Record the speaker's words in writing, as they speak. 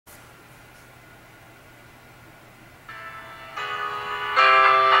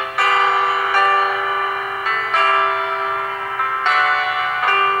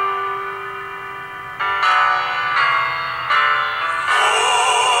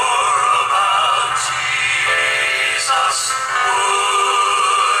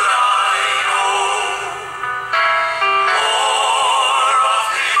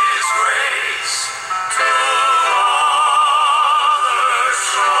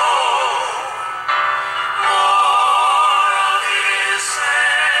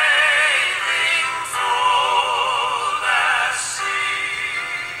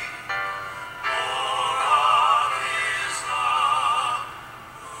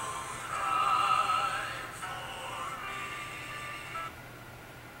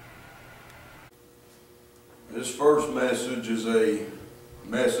This first message is a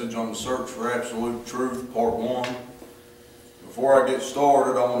message on the search for absolute truth, part 1. Before I get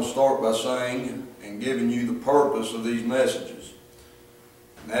started, I want to start by saying and giving you the purpose of these messages.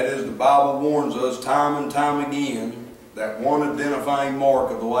 And that is, the Bible warns us time and time again that one identifying mark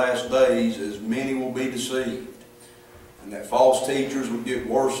of the last days is many will be deceived. And that false teachers would get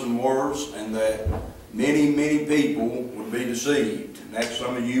worse and worse, and that many people would be deceived. And that's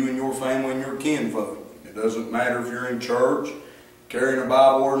some of you and your family and your kinfolk. It doesn't matter if you're in church, carrying a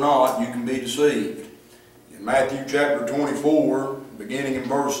Bible or not, you can be deceived. In Matthew chapter 24, beginning in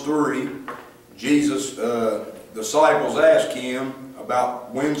verse 3, Jesus, disciples asked him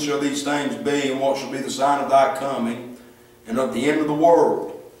about when shall these things be and what shall be the sign of thy coming and of the end of the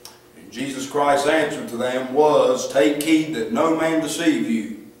world. And Jesus Christ's answer to them was, Take heed that no man deceive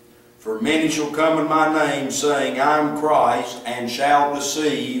you. For many shall come in my name, saying, I am Christ, and shall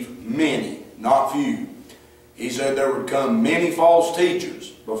deceive many, not few. He said there would come many false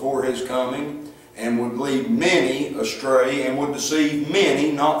teachers before His coming, and would lead many astray, and would deceive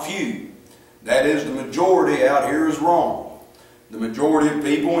many, not few. That is, the majority out here is wrong. The majority of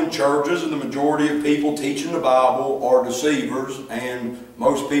people in churches and the majority of people teaching the Bible are deceivers, and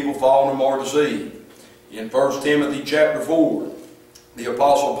most people following them are deceived. In 1 Timothy chapter 4, the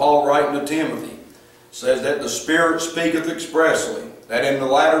Apostle Paul writing to Timothy says that the Spirit speaketh expressly, that in the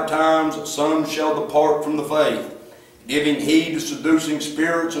latter times some shall depart from the faith, giving heed to seducing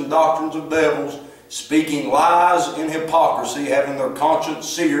spirits and doctrines of devils, speaking lies in hypocrisy, having their conscience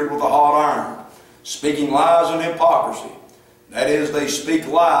seared with a hot iron. Speaking lies in hypocrisy. That is, they speak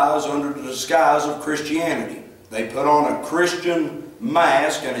lies under the disguise of Christianity. They put on a Christian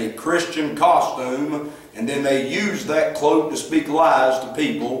mask and a Christian costume, and then they use that cloak to speak lies to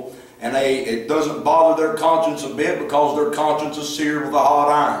people. And it doesn't bother their conscience a bit because their conscience is seared with a hot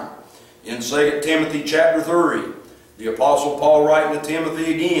iron. In 2 Timothy chapter 3, the Apostle Paul writing to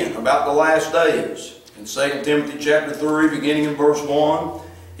Timothy again about the last days. In 2 Timothy chapter 3, beginning in verse 1,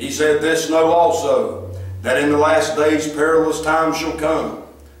 he said, This know also, that in the last days perilous times shall come.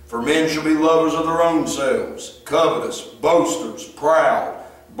 For men shall be lovers of their own selves, covetous, boasters, proud,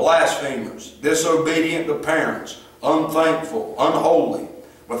 blasphemers, disobedient to parents, unthankful, unholy,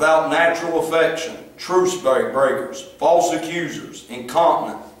 without natural affection, truce breakers, false accusers,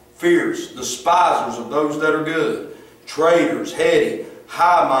 incontinent, fierce, despisers of those that are good, traitors, heady,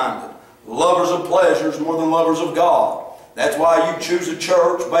 high-minded, lovers of pleasures more than lovers of God. That's why you choose a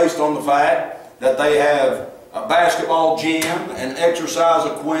church based on the fact that they have a basketball gym and exercise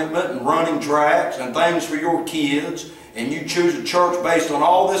equipment and running tracks and things for your kids, and you choose a church based on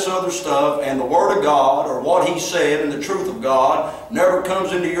all this other stuff, and the Word of God, or what He said and the truth of God, never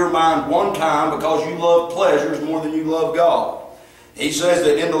comes into your mind one time because you love pleasures more than you love God. He says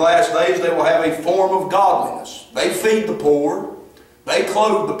that in the last days they will have a form of godliness. They feed the poor. They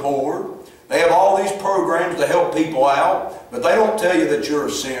clothe the poor. They have all these programs to help people out, but they don't tell you that you're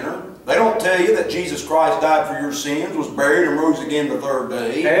a sinner. They don't tell you that Jesus Christ died for your sins, was buried, and rose again the third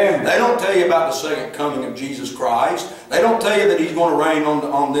day. Amen. They don't tell you about the second coming of Jesus Christ. They don't tell you that He's going to reign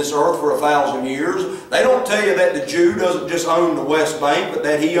on this earth for 1,000 years. They don't tell you that the Jew doesn't just own the West Bank, but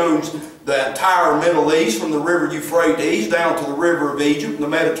that he owns the entire Middle East from the river Euphrates down to the river of Egypt and the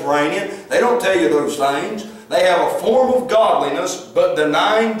Mediterranean. They don't tell you those things. They have a form of godliness, but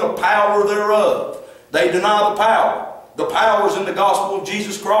denying the power thereof. They deny the power. The power is in the gospel of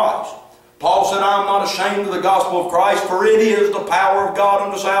Jesus Christ. Paul said, I am not ashamed of the gospel of Christ, for it is the power of God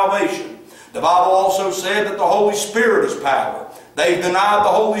unto salvation. The Bible also said that the Holy Spirit is power. They've denied the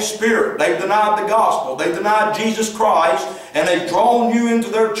Holy Spirit. They've denied the gospel. They've denied Jesus Christ, and they've drawn you into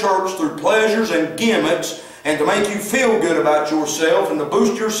their church through pleasures and gimmicks, and to make you feel good about yourself and to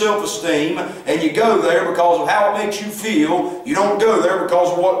boost your self-esteem, and you go there because of how it makes you feel. You don't go there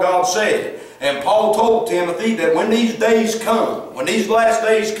because of what God said. And Paul told Timothy that when these days come, when these last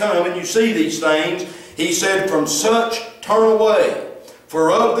days come and you see these things, he said, From such turn away.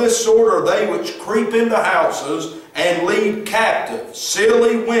 For of this sort are they which creep into houses and lead captive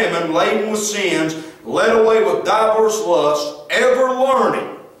silly women laden with sins, led away with diverse lusts, ever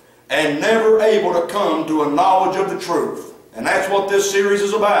learning, and never able to come to a knowledge of the truth. And that's what this series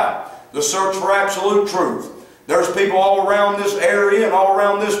is about, the search for absolute truth. There's people all around this area and all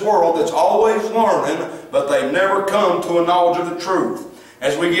around this world that's always learning, but they never come to a knowledge of the truth.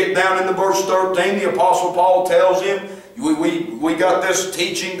 As we get down into verse 13, the Apostle Paul tells him, we got this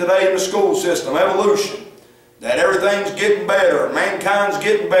teaching today in the school system, evolution, that everything's getting better, and mankind's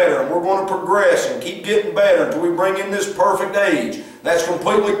getting better, and we're going to progress and keep getting better until we bring in this perfect age. That's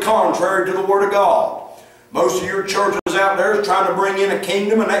completely contrary to the Word of God. Most of your churches out there is trying to bring in a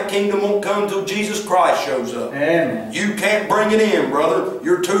kingdom, and that kingdom won't come until Jesus Christ shows up. Amen. You can't bring it in, brother.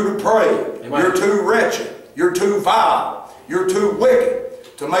 You're too depraved. Amen. You're too wretched. You're too vile. You're too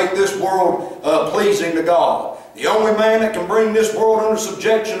wicked to make this world pleasing to God. The only man that can bring this world under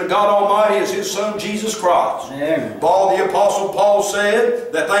subjection to God Almighty is His Son, Jesus Christ. Amen. The Apostle Paul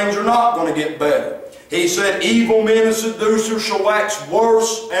said that things are not going to get better. He said, evil men and seducers shall wax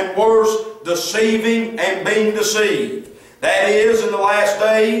worse and worse, deceiving and being deceived. That is, in the last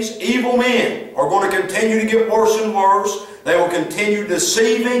days, evil men are going to continue to get worse and worse. They will continue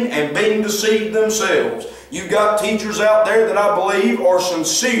deceiving and being deceived themselves. You've got teachers out there that I believe are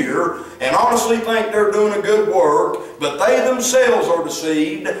sincere and honestly think they're doing a good work, but they themselves are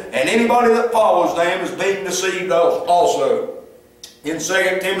deceived, and anybody that follows them is being deceived also. In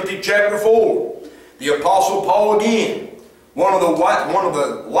 2 Timothy chapter 4, the Apostle Paul again, one of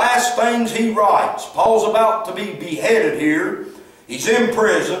the last things he writes, Paul's about to be beheaded here. He's in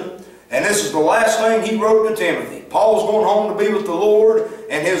prison, and this is the last thing he wrote to Timothy. Paul's going home to be with the Lord,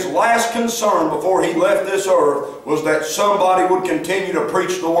 and his last concern before he left this earth was that somebody would continue to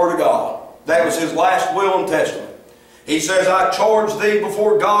preach the Word of God. That was his last will and testament. He says, I charge thee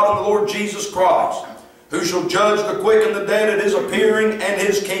before God and the Lord Jesus Christ, who shall judge the quick and the dead at His appearing and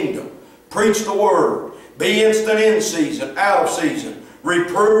His kingdom. Preach the Word. Be instant in season, out of season.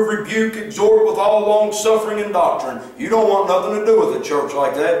 Reprove, rebuke, exhort with all long suffering and doctrine. You don't want nothing to do with a church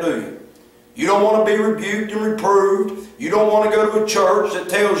like that, do you? You don't want to be rebuked and reproved. You don't want to go to a church that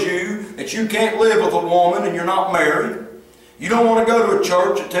tells you that you can't live with a woman and you're not married. You don't want to go to a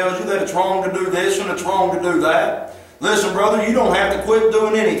church that tells you that it's wrong to do this and it's wrong to do that. Listen, brother, you don't have to quit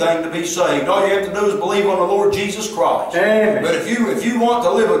doing anything to be saved. All you have to do is believe on the Lord Jesus Christ. Amen. But if you want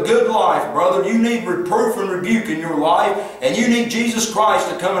to live a good life, brother, you need reproof and rebuke in your life, and you need Jesus Christ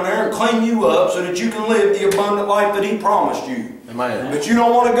to come in there and clean you up so that you can live the abundant life that He promised you. Amen. But you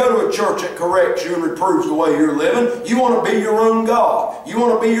don't want to go to a church that corrects you and reproves the way you're living. You want to be your own God. You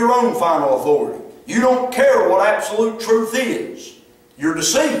want to be your own final authority. You don't care what absolute truth is. You're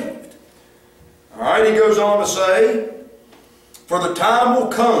deceived. Alright, he goes on to say, for the time will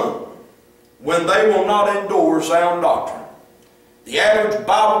come when they will not endure sound doctrine. The average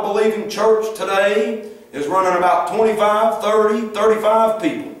Bible-believing church today is running about 25, 30, 35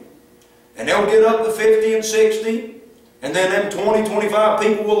 people. And they'll get up to 50 and 60, and then them 20, 25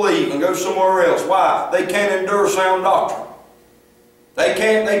 people will leave and go somewhere else. Why? They can't endure sound doctrine. They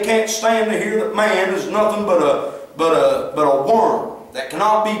can't stand to hear that man is nothing but a worm that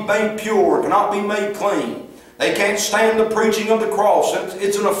cannot be made pure, cannot be made clean. They can't stand the preaching of the cross.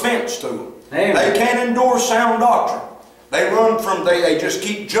 It's an offense to them. Amen. They can't endure sound doctrine. They just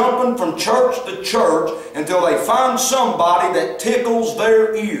keep jumping from church to church until they find somebody that tickles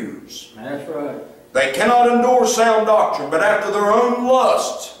their ears. That's right. They cannot endure sound doctrine, but after their own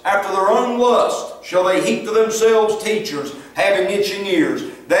lust shall they heap to themselves teachers having itching ears.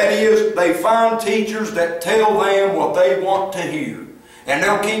 That is, they find teachers that tell them what they want to hear. And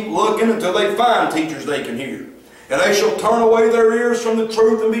they'll keep looking until they find teachers they can hear. And they shall turn away their ears from the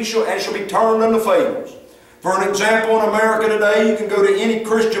truth and shall be turned unto fables. For an example, in America today, you can go to any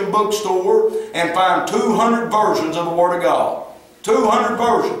Christian bookstore and find 200 versions of the Word of God. 200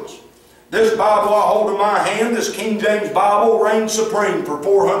 versions. This Bible I hold in my hand, this King James Bible, reigned supreme for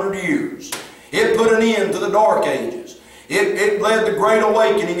 400 years. It put an end to the Dark Ages. It led the Great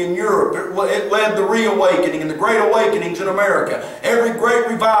Awakening in Europe. It led the Reawakening and the Great Awakenings in America. Every great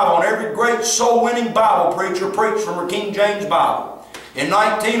revival and every great soul-winning Bible preacher preached from a King James Bible. In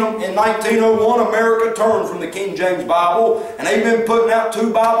 1901, America turned from the King James Bible, and they've been putting out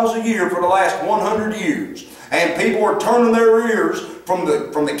 2 Bibles a year for the last 100 years. And people are turning their ears from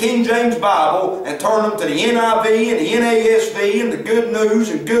the King James Bible and turning them to the NIV and the NASV and the Good News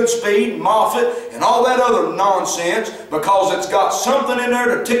and Goodspeed and Moffat and all that other nonsense, because it's got something in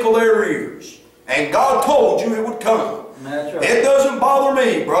there to tickle their ears. And God told you it would come. That's right. It doesn't bother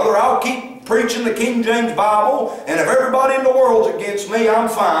me, brother. I'll keep preaching the King James Bible, and if everybody in the world's against me, I'm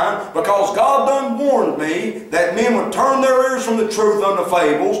fine, because God done warned me that men would turn their ears from the truth unto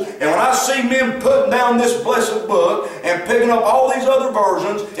fables. And when I see men putting down this blessed book and picking up all these other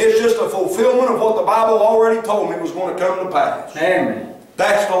versions, it's just a fulfillment of what the Bible already told me was going to come to pass. Amen.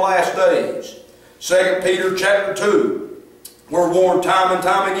 That's the last days. 2 Peter chapter 2. We're warned time and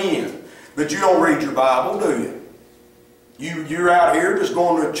time again. But you don't read your Bible, do you? You're out here just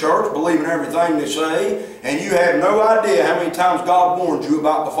going to a church, believing everything they say, and you have no idea how many times God warned you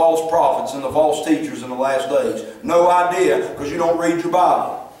about the false prophets and the false teachers in the last days. No idea, because you don't read your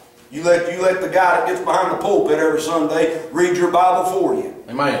Bible. You let the guy that gets behind the pulpit every Sunday read your Bible for you.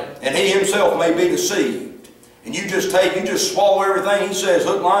 Amen. And he himself may be deceived. and you just swallow everything he says,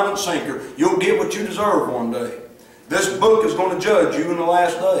 hook, line, and sinker, you'll get what you deserve one day. This book is going to judge you in the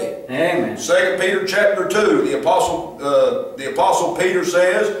last day. Amen. 2 Peter chapter 2, the Apostle Peter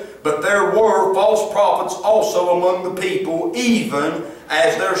says, "But there were false prophets also among the people, even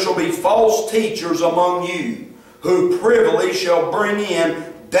as there shall be false teachers among you, who privily shall bring in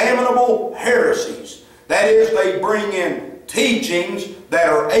damnable heresies." That is, they bring in teachings that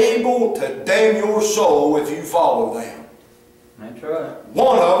are able to damn your soul if you follow them. That's right.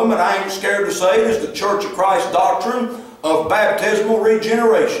 One of them, and I ain't scared to say it, is the Church of Christ doctrine of baptismal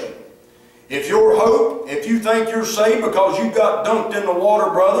regeneration. If your hope, if you think you're saved because you got dunked in the water,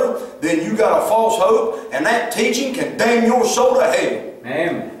 brother, then you got a false hope, and that teaching can damn your soul to hell.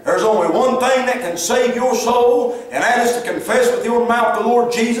 Amen. There's only one thing that can save your soul, and that is to confess with your mouth the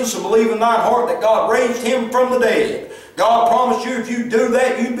Lord Jesus and believe in thine heart that God raised Him from the dead. God promised you if you do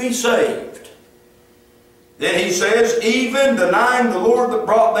that, you'd be saved. Then he says, "Even denying the Lord that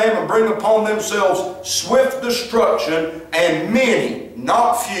brought them, and bring upon themselves swift destruction, and many,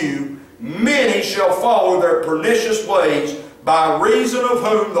 not few, many shall follow their pernicious ways, by reason of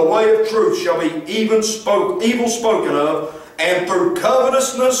whom the way of truth shall be evil spoken of, and through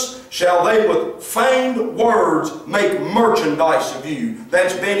covetousness shall they with feigned words make merchandise of you."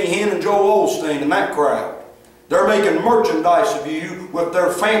 That's Benny Hinn and Joel Osteen and that crowd. They're making merchandise of you with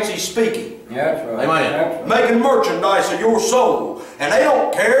their fancy speaking. Yeah, that's right. Amen. That's right. Making merchandise of your soul. And they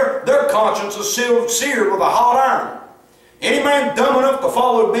don't care. Their conscience is seared with a hot iron. Any man dumb enough to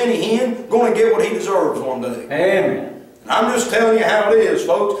follow Benny Hinn going to get what he deserves one day. Amen. And I'm just telling you how it is,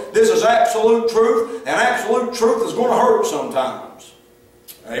 folks. This is absolute truth, and absolute truth is going to hurt sometimes.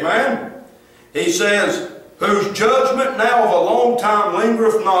 Amen? He says, "Whose judgment now of a long time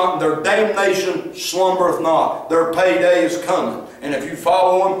lingereth not, and their damnation slumbereth not." Their payday is coming. And if you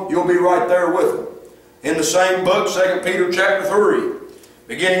follow them, you'll be right there with them. In the same book, 2 Peter chapter 3,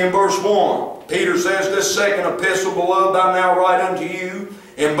 beginning in verse 1, Peter says, "This second epistle, beloved, I now write unto you,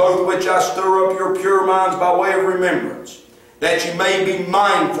 in both which I stir up your pure minds by way of remembrance, that you may be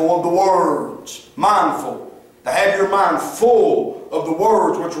mindful of the words." Mindful. To have your mind full of the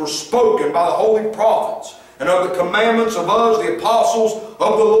words which were spoken by the holy prophets, and of the commandments of us, the apostles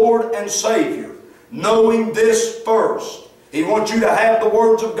of the Lord and Savior. Knowing this first. He wants you to have the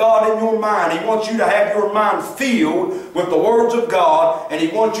words of God in your mind. He wants you to have your mind filled with the words of God, and He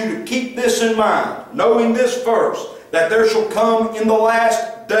wants you to keep this in mind. Knowing this first, that there shall come in the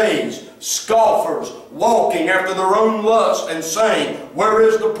last days scoffers, walking after their own lust, and saying, "Where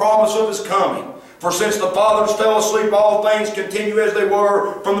is the promise of His coming? For since the fathers fell asleep, all things continue as they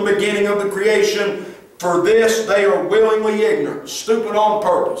were from the beginning of the creation. For this they are willingly ignorant." Stupid on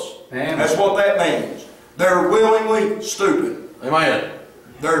purpose. Amen. That's what that means. They're willingly stupid. Amen.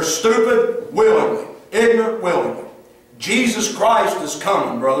 They're stupid willingly. Ignorant willingly. Jesus Christ is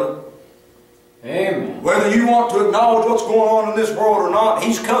coming, brother. Amen. Whether you want to acknowledge what's going on in this world or not,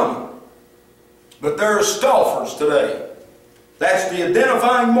 He's coming. But there are scoffers today. That's the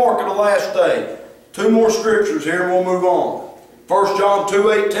identifying mark of the last day. Two more scriptures here and we'll move on. 1 John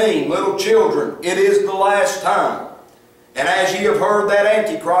 2:18, "Little children, it is the last time. And as ye have heard that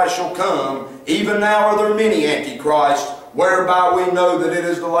Antichrist shall come, even now are there many Antichrists, whereby we know that it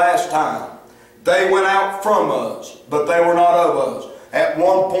is the last time. They went out from us, but they were not of us." At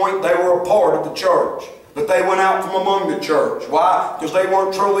one point they were a part of the church, but they went out from among the church. Why? Because they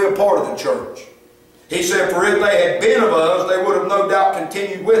weren't truly a part of the church. He said, "For if they had been of us, they would have no doubt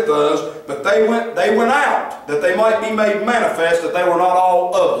continued with us, but they went out, that they might be made manifest that they were not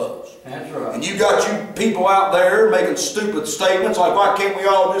all of us." That's right. And you got you people out there making stupid statements like, "Why can't we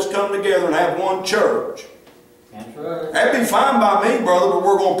all just come together and have one church?" That's right. That'd be fine by me, brother, but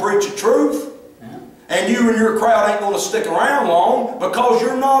we're going to preach the truth. Yeah. And you and your crowd ain't going to stick around long because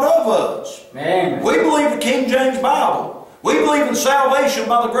you're not of us. Amen. We believe the King James Bible. We believe in salvation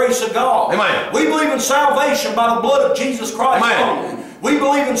by the grace of God. Amen. We believe in salvation by the blood of Jesus Christ Amen. only. We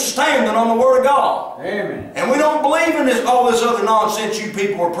believe in standing on the Word of God. Amen. And we don't believe in all this other nonsense you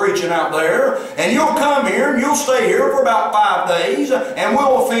people are preaching out there. And you'll come here and you'll stay here for about 5 days and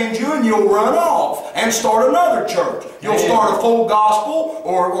we'll offend you and you'll run off and start another church. You'll start a full gospel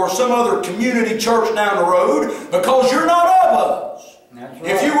or some other community church down the road because you're not of us. That's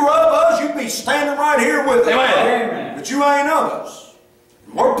right. If you were of us, you'd be standing right here with us. Amen. But you ain't of us.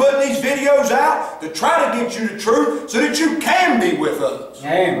 We're putting these videos out to try to get you the truth so that you can be with us.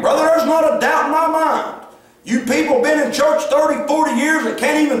 Amen. Brother, there's not a doubt in my mind. You people been in church 30, 40 years and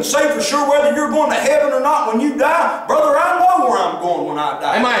can't even say for sure whether you're going to heaven or not when you die. Brother, I know where I'm going when I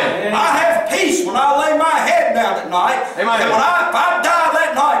die. Amen. I have peace when I lay my head down at night. Amen. And if I die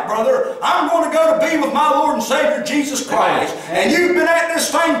that night, brother, I'm going to to go to be with my Lord and Savior Jesus Christ, and you've been at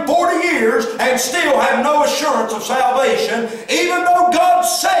this thing 40 years and still have no assurance of salvation, even though God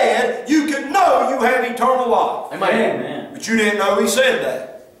said you could know you have eternal life. Amen. But you didn't know He said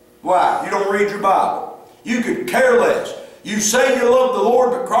that. Why? You don't read your Bible. You could care less. You say you love the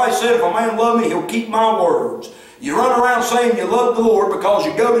Lord, but Christ said, if a man love me, he'll keep my words. You run around saying you love the Lord because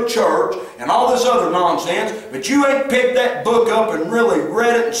you go to church and all this other nonsense, but you ain't picked that book up and really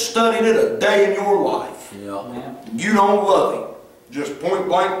read it and studied it a day in your life. Yeah. You don't love Him. Just point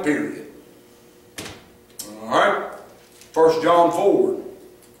blank, period. Alright? 1 John 4.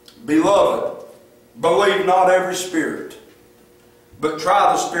 Beloved, believe not every spirit, but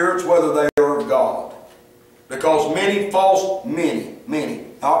try the spirits whether they are of God. Because many,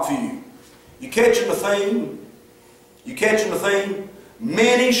 not few. You catching the theme? You catching the theme?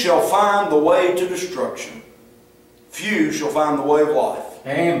 Many shall find the way to destruction. Few shall find the way of life.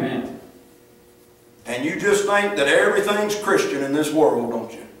 Amen. And you just think that everything's Christian in this world,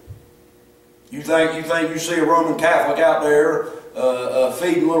 don't you? You think you see a Roman Catholic out there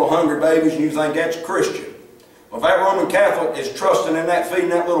feeding little hungry babies and you think that's Christian. Well, if that Roman Catholic is trusting in that feeding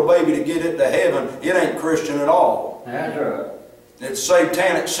that little baby to get it to heaven, it ain't Christian at all. That's right. It's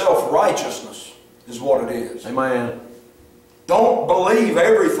satanic self-righteousness is what it is. Amen. Don't believe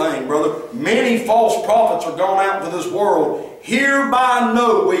everything, brother. Many false prophets are gone out into this world. Hereby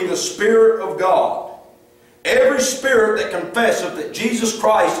know we the Spirit of God. Every spirit that confesseth that Jesus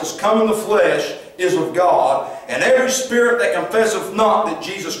Christ is come in the flesh is of God, and every spirit that confesseth not that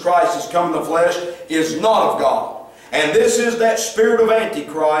Jesus Christ is come in the flesh is not of God. And this is that spirit of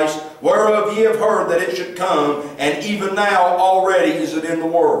Antichrist, whereof ye have heard that it should come, and even now already is it in the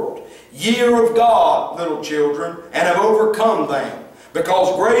world. Ye are of God, little children, and have overcome them,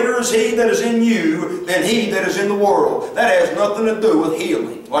 because greater is He that is in you than he that is in the world. That has nothing to do with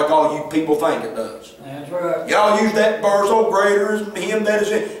healing, like all you people think it does. That's right. Y'all use that verse, oh, greater is Him that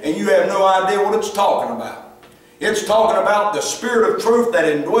is in, and you have no idea what it's talking about. It's talking about the Spirit of truth that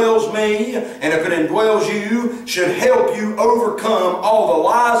indwells me, and if it indwells you, should help you overcome all the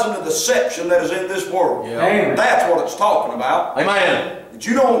lies and the deception that is in this world. Yeah. Amen. That's what it's talking about. Amen. But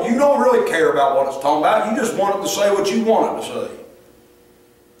you don't really care about what it's talking about. You just want it to say what you want it to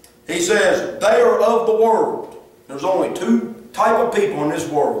say. He says, they are of the world. There's only two type of people in this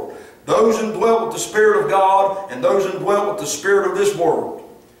world. Those indwelt with the Spirit of God, and those indwelt with the spirit of this world.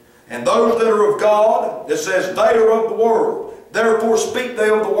 And those that are of God, it says, they are of the world. Therefore speak they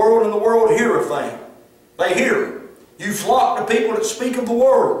of the world, and the world heareth them. They hear. You flock to people that speak of the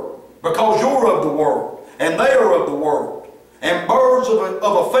world, because you're of the world, and they are of the world. And birds of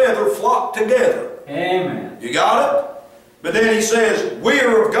a feather flock together. Amen. You got it? But then he says, we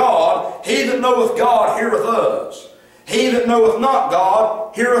are of God. He that knoweth God heareth us. He that knoweth not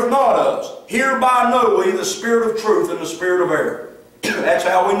God heareth not us. Hereby know we the spirit of truth and the spirit of error. That's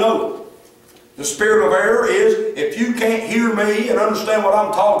how we know it. The spirit of error is, if you can't hear me and understand what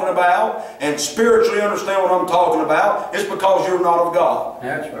I'm talking about, and spiritually understand what I'm talking about, it's because you're not of God.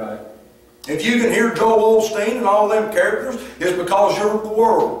 That's right. If you can hear Joel Osteen and all them characters, it's because you're of the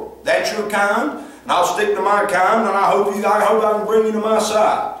world. That's your kind, and I'll stick to my kind, and I hope I can bring you to my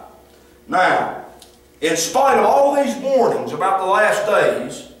side. Now, in spite of all these warnings about the last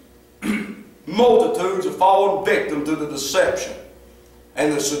days, multitudes have fallen victim to the deception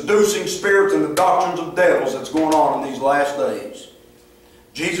and the seducing spirits and the doctrines of devils that's going on in these last days.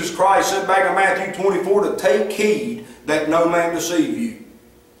 Jesus Christ said back in Matthew 24 to take heed that no man deceive you.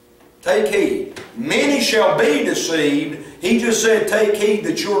 Take heed. Many shall be deceived. He just said take heed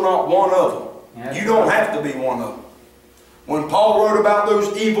that you're not one of them. Yes. You don't have to be one of them. When Paul wrote about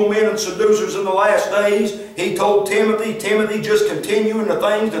those evil men and seducers in the last days, he told Timothy, Timothy, just continue in the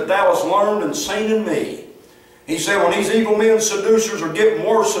things that thou hast learned and seen in me. He said when these evil men and seducers are getting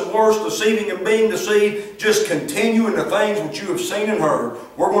worse and worse, deceiving and being deceived, just continue in the things which you have seen and heard.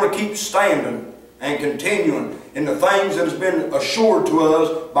 We're going to keep standing and continuing in the things that has been assured to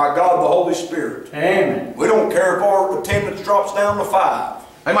us by God the Holy Spirit. Amen. We don't care if our attendance drops down to 5,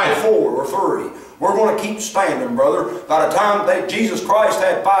 Amen. or 4, or 3. We're going to keep standing, brother. By the time that Jesus Christ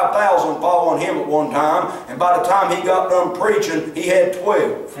had 5,000 following Him at one time, and by the time He got done preaching, He had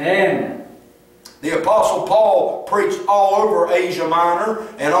 12. Amen. The Apostle Paul preached all over Asia Minor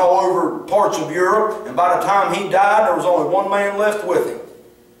and all over parts of Europe, and by the time he died, there was only one man left with him.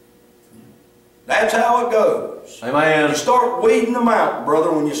 That's how it goes. Amen. You start weeding them out,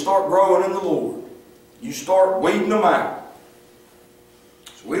 brother, when you start growing in the Lord. You start weeding them out.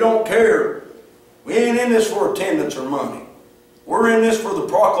 So we don't care. We ain't in this for attendance or money. We're in this for the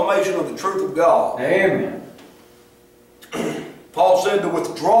proclamation of the truth of God. Amen. Paul said to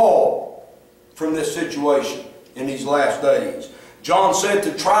withdraw from this situation in these last days. John said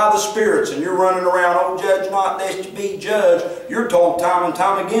to try the spirits, and you're running around, oh, judge not, lest you be judged. You're told time and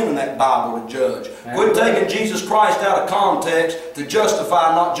time again in that Bible to judge. Quit taking Jesus Christ out of context to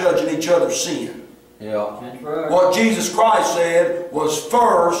justify not judging each other's sin. Yeah, that's right. What Jesus Christ said was,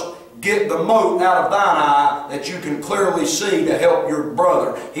 first, get the mote out of thine eye that you can clearly see to help your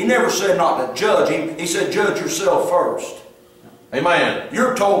brother. He never said not to judge him. He said judge yourself first. Amen.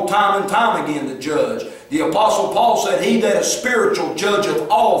 You're told time and time again to judge. The Apostle Paul said, he that is spiritual judgeth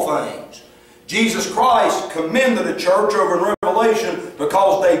all things. Jesus Christ commended the church over in Revelation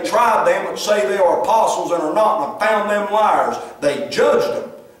because they tried them that say they are apostles and are not, and found them liars. They judged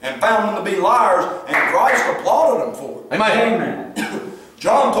them and found them to be liars, and Christ applauded them for it. Amen.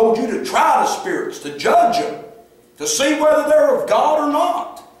 John told you to try the spirits, to judge them, to see whether they're of God or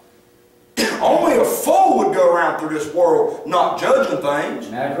not. Only a fool would go around through this world not judging things.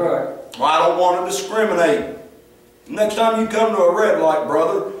 That's right. Well, I don't want to discriminate. Next time you come to a red light,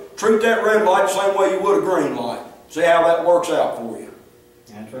 brother, treat that red light the same way you would a green light. See how that works out for you.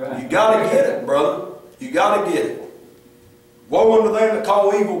 That's right. You got to get it, brother. You got to get it. Woe unto them that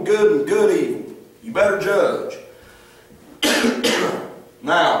call evil good and good evil. You better judge.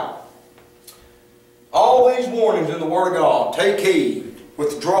 Now, all these warnings in the Word of God, take heed,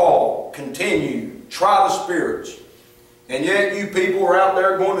 withdraw, continue, try the spirits. And yet you people are out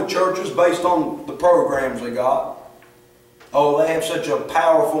there going to churches based on the programs they got. Oh, they have such a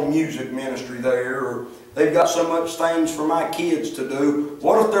powerful music ministry there, or they've got so much things for my kids to do.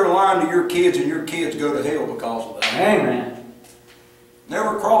 What if they're lying to your kids and your kids go to hell because of that? Amen.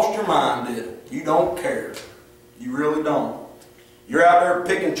 Never crossed your mind, did it? You don't care. You really don't. You're out there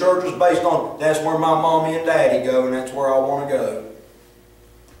picking churches based on, that's where my mommy and daddy go, and that's where I want to go.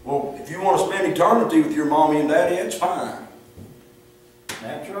 Well, if you want to spend eternity with your mommy and daddy, that's fine.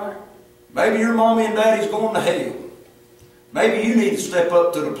 That's right. Maybe your mommy and daddy's going to hell. Maybe you need to step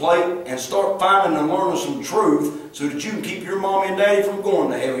up to the plate and start finding and learning some truth so that you can keep your mommy and daddy from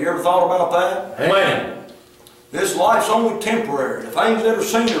going to hell. You ever thought about that? Amen. This life's only temporary. The things that are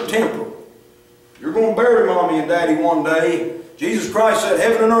seen are temporal. You're going to bury mommy and daddy one day. Jesus Christ said,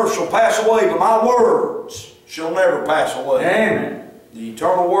 heaven and earth shall pass away, but my words shall never pass away. Amen. The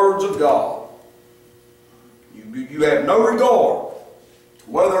eternal words of God. You have no regard to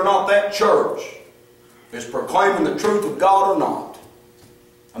whether or not that church is proclaiming the truth of God or not.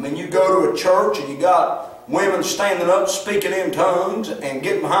 I mean, you go to a church and you got women standing up speaking in tongues and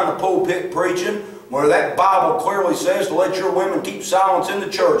getting behind the pulpit preaching, where that Bible clearly says to let your women keep silence in the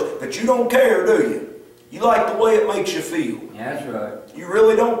church. But you don't care, do you? You like the way it makes you feel. That's right. You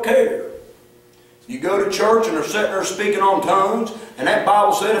really don't care. You go to church and they're sitting there speaking on tongues, and that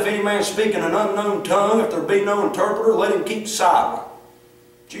Bible said if any man speak in an unknown tongue, if there be no interpreter, let him keep silent.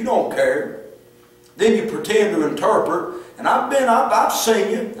 But you don't care. Then you pretend to interpret, and I've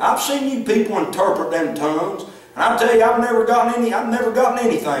seen you people interpret them tongues, and I tell you, I've never gotten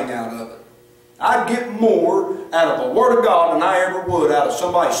anything out of it. I'd get more out of the Word of God than I ever would out of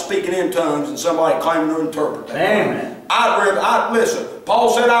somebody speaking in tongues and somebody claiming to interpret that. Amen. Listen, Paul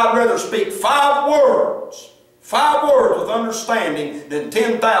said I'd rather speak 5 words with understanding than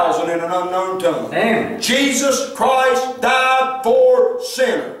 10,000 in an unknown tongue. Amen. Jesus Christ died for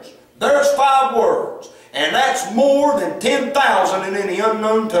sinners. There's 5 words, and that's more than 10,000 in any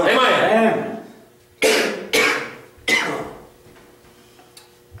unknown tongue. Amen. Amen.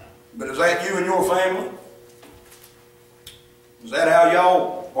 But is that you and your family? Is that how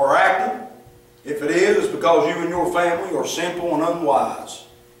y'all are acting? If it is, it's because you and your family are simple and unwise.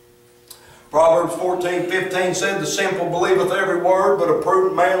 Proverbs 14:15 said, the simple believeth every word, but a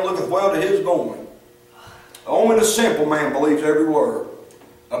prudent man looketh well to his going. Only the simple man believes every word.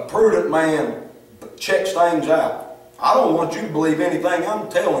 A prudent man checks things out. I don't want you to believe anything I'm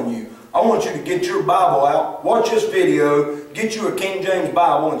telling you. I want you to get your Bible out, watch this video, get you a King James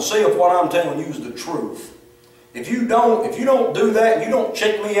Bible, and see if what I'm telling you is the truth. If you don't do that, and you don't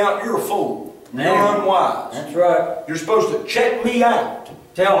check me out, you're a fool. You're unwise. That's right. You're supposed to check me out.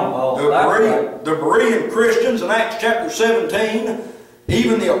 Tell them all. The Berean Christians in Acts chapter 17,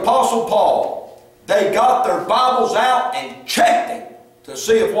 even the Apostle Paul, they got their Bibles out and checked him to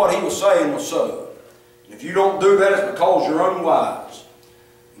see if what he was saying was so. If you don't do that, it's because you're unwise.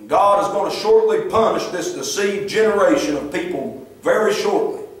 And God is going to shortly punish this deceived generation of people very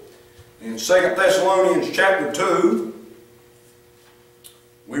shortly. In 2 Thessalonians chapter 2,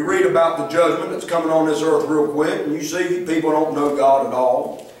 we read about the judgment that's coming on this earth real quick, and you see people don't know God at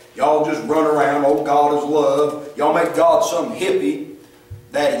all. Y'all just run around, oh, God is love. Y'all make God some hippie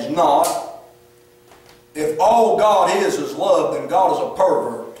that is not. If all God is love, then God is a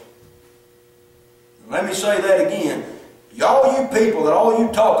pervert. Let me say that again. Y'all you people that all you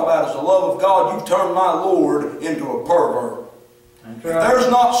talk about is the love of God, you've turned my Lord into a pervert. If there's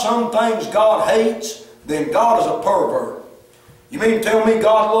not some things God hates, then God is a pervert. You mean to tell me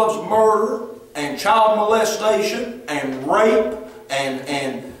God loves murder and child molestation and rape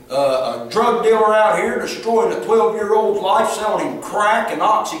and a drug dealer out here destroying a 12-year-old's life, selling him crack and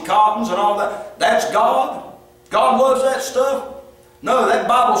Oxycontins and all that? That's God? God loves that stuff? No, that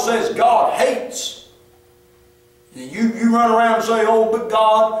Bible says God hates. You run around and say, oh, but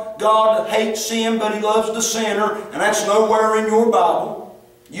God hates sin, but He loves the sinner, and that's nowhere in your Bible.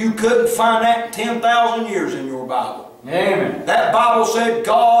 You couldn't find that in 10,000 years in your Bible. Amen. That Bible said,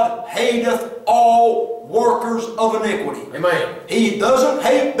 God hateth all workers of iniquity. Amen. He doesn't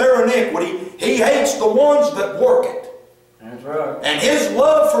hate their iniquity. He hates the ones that work it. That's right. And His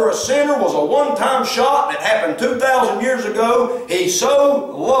love for a sinner was a one-time shot that happened 2,000 years ago. He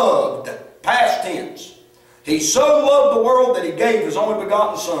so loved, past tense, He so loved the world that He gave His only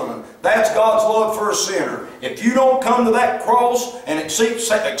begotten Son. That's God's love for a sinner. If you don't come to that cross and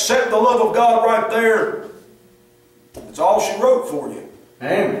accept the love of God right there, it's all she wrote for you.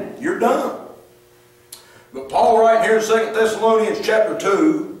 Amen. You're done. But Paul right here in 2 Thessalonians chapter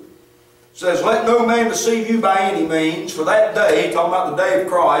 2 says, let no man deceive you by any means, for that day, talking about the day of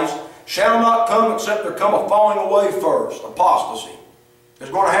Christ, shall not come except there come a falling away first, apostasy.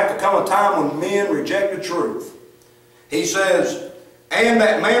 There's going to have to come a time when men reject the truth. He says, and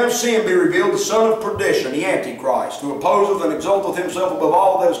that man of sin be revealed, the son of perdition, the Antichrist, who opposeth and exalteth himself above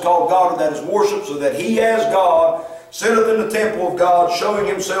all that is called God and that is worshipped, so that he as God sitteth in the temple of God, showing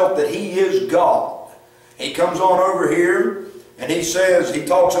himself that he is God. He comes on over here and he says, he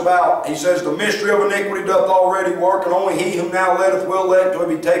says, the mystery of iniquity doth already work, and only he who now letteth will let till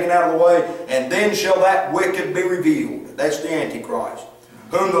it be taken out of the way, and then shall that wicked be revealed. That's the Antichrist.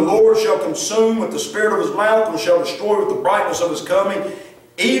 Whom the Lord shall consume with the spirit of His mouth, and shall destroy with the brightness of His coming,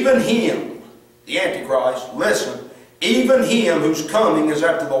 even him, the Antichrist, listen, even him whose coming is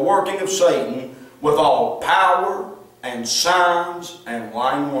after the working of Satan, with all power and signs and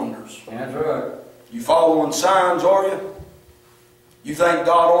lying wonders. That's right. You following signs, are you? You think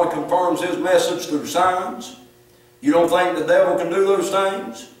God only confirms His message through signs? You don't think the devil can do those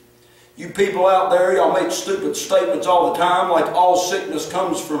things? You people out there, y'all make stupid statements all the time, like all sickness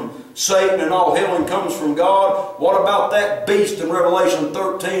comes from Satan and all healing comes from God. What about that beast in Revelation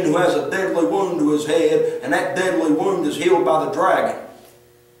 13 who has a deadly wound to his head, and that deadly wound is healed by the dragon?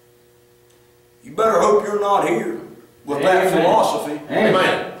 You better hope you're not here with that philosophy.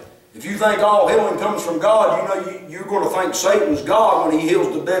 Amen. If you think all healing comes from God, you know you're going to think Satan's God when he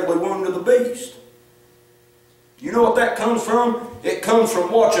heals the deadly wound of the beast. You know what that comes from? It comes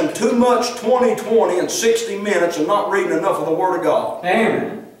from watching too much 20/20 and 60 Minutes and not reading enough of the Word of God.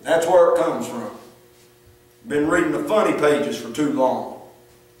 Amen. That's where it comes from. Been reading the funny pages for too long.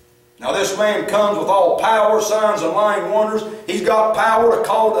 Now this man comes with all power, signs, and lying wonders. He's got power to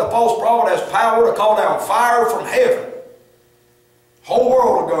call, the false prophet has power to call down fire from heaven. Whole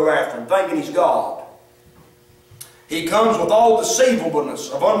world will go after him thinking he's God. He comes with all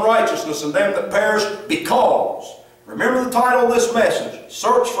deceivableness of unrighteousness and them that perish because, remember the title of this message,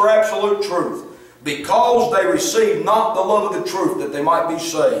 Search for Absolute Truth. Because they receive not the love of the truth that they might be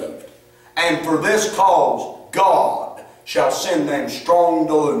saved. And for this cause, God shall send them strong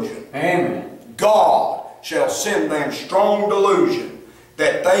delusion. Amen. God shall send them strong delusion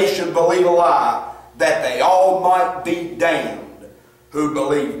that they should believe a lie, that they all might be damned, who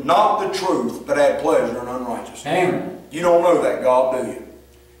believe not the truth, but had pleasure in unrighteousness. Amen. You don't know that God, do you?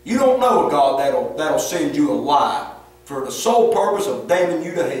 You don't know a God that'll send you a lie for the sole purpose of damning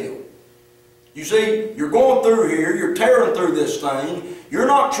you to hell. You see, you're going through here, you're tearing through this thing, you're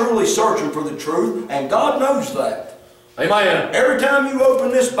not truly searching for the truth, and God knows that. Amen. Every time you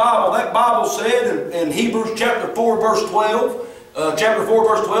open this Bible, that Bible said in Hebrews chapter 4 verse 12,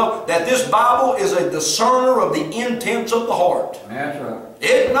 that this Bible is a discerner of the intents of the heart. That's right.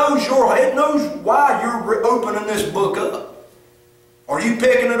 It knows why you're opening this book up. Are you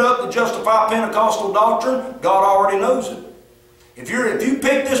picking it up to justify Pentecostal doctrine? God already knows it. If you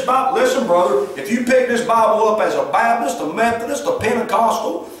pick this Bible, listen brother, if you pick this Bible up as a Baptist, a Methodist, a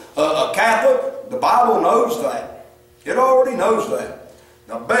Pentecostal, a Catholic, the Bible knows that. It already knows that.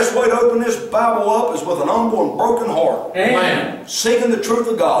 The best way to open this Bible up is with an humble and broken heart. Amen. Seeking the truth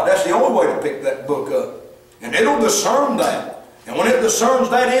of God. That's the only way to pick that book up. And it'll discern that. And when it discerns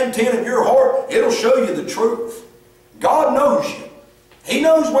that intent of your heart, it'll show you the truth. God knows you. He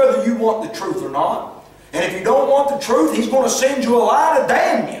knows whether you want the truth or not. And if you don't want the truth, He's going to send you a lie to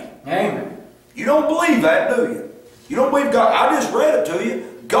damn you. Amen. You don't believe that, do you? You don't believe God. I just read it to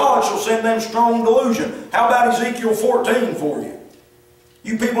you. God God shall send them strong delusion. How about Ezekiel 14 for you?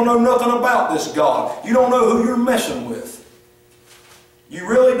 You people know nothing about this God. You don't know who you're messing with. You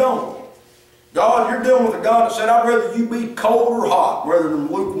really don't. God, you're dealing with a God that said, I'd rather you be cold or hot rather than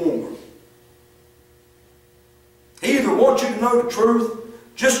lukewarm. He either wants you to know the truth,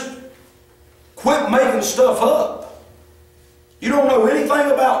 just quit making stuff up. You don't know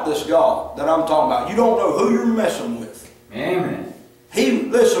anything about this God that I'm talking about. You don't know who you're messing with. Amen.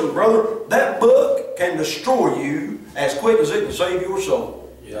 Listen, brother, that book can destroy you as quick as it can save your soul.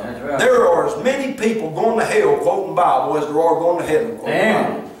 Yeah. That's right. There are as many people going to hell quoting Bible as there are going to heaven quoting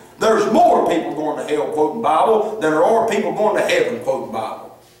Amen. Bible. There's more people going to hell quoting Bible than there are people going to heaven quoting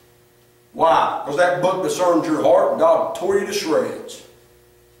Bible. Why? Because that book discerns your heart and God tore you to shreds.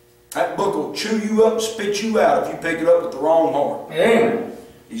 That book will chew you up and spit you out if you pick it up with the wrong heart. Amen.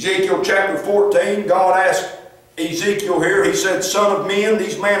 Ezekiel chapter 14, God asked Ezekiel here, he said, Son of men,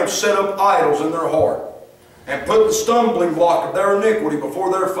 these men have set up idols in their heart and put the stumbling block of their iniquity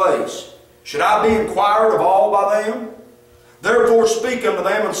before their face. Should I be inquired of all by them? Therefore speak unto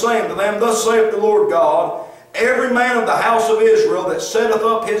them and say unto them, Thus saith the Lord God, Every man of the house of Israel that setteth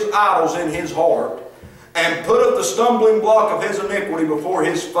up his idols in his heart, and putteth the stumbling block of his iniquity before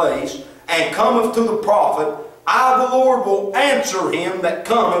his face, and cometh to the prophet, I the Lord will answer him that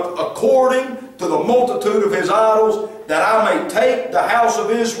cometh according to the multitude of his idols, that I may take the house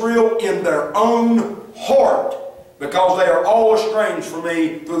of Israel in their own heart, because they are all estranged from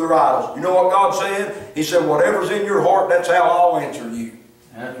me through their idols. You know what God said? He said, whatever's in your heart, that's how I'll answer you.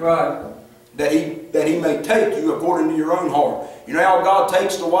 That's right. That he may take you according to your own heart. You know how God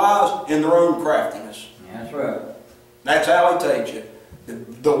takes the wise? In their own craftiness. That's right. That's how He takes you.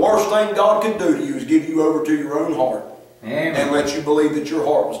 The worst thing God could do to you is give you over to your own heart. Amen. And let you believe that your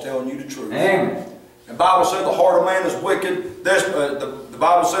heart was telling you the truth. Amen. The Bible says the heart of man is wicked. The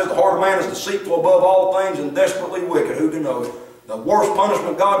Bible says the heart of man is deceitful above all things and desperately wicked. Who can know it? The worst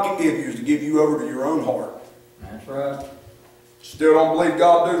punishment God can give you is to give you over to your own heart. That's right. Still don't believe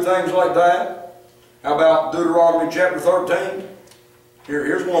God do things like that? How about Deuteronomy chapter 13?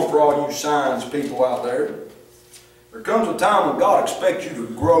 Here's one for all you science people out there. There comes a time when God expects you to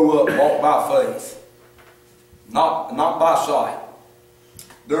grow up, walk by faith, not by sight.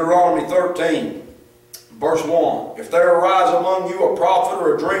 Deuteronomy 13, verse 1. If there arise among you a prophet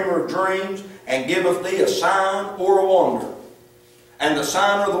or a dreamer of dreams, and giveth thee a sign or a wonder, and the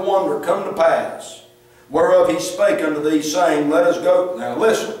sign or the wonder come to pass, whereof he spake unto thee, saying, Let us go. Now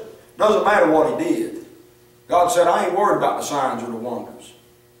listen, doesn't matter what he did. God said, I ain't worried about the signs or the wonders.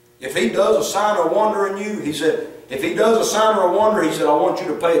 If he does a sign or wonder in you, he said, if he does a sign or a wonder, he said, I want you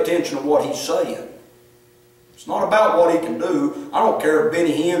to pay attention to what he's saying. It's not about what he can do. I don't care if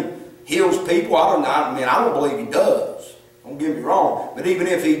Benny Hinn heals people. I don't believe he does. Don't get me wrong. But even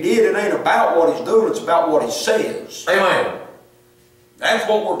if he did, it ain't about what he's doing. It's about what he says. Amen. That's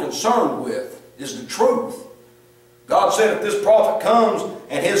what we're concerned with, is the truth. God said if this prophet comes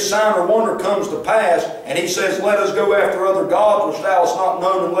and his sign or wonder comes to pass, and he says, Let us go after other gods which thou hast not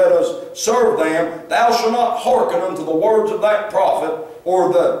known, and let us serve them, thou shalt not hearken unto the words of that prophet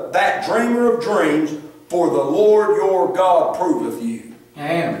or that dreamer of dreams, for the Lord your God proveth you.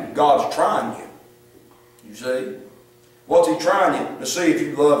 Amen. God's trying you. You see? What's he trying you? To see if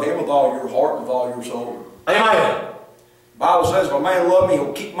you love him with all your heart and with all your soul. Amen. The Bible says, if a man love me,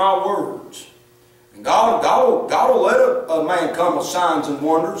 he'll keep my words. And God will let a man come with signs and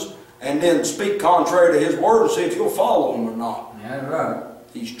wonders and then speak contrary to his word and see if you'll follow him or not. That's right.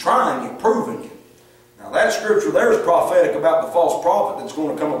 He's trying you, proving you. Now that scripture there is prophetic about the false prophet that's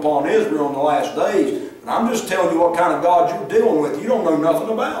going to come upon Israel in the last days. And I'm just telling you what kind of God you're dealing with. You don't know nothing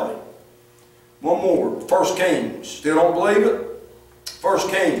about it. One more. 1 Kings. Still don't believe it? 1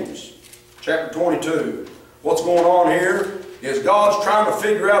 Kings chapter 22. What's going on here is God's trying to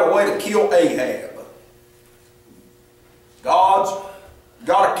figure out a way to kill Ahab. God's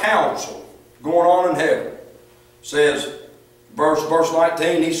got a council going on in heaven. Says, verse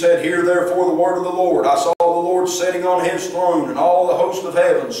 19, he said, Hear therefore the word of the Lord. I saw the Lord sitting on his throne, and all the host of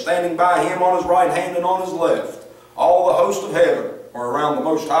heaven standing by him on his right hand and on his left. All the host of heaven are around the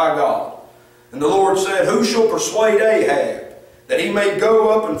Most High God. And the Lord said, Who shall persuade Ahab that he may go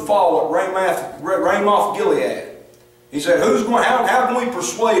up and fall at Ramoth Gilead? He said, how can we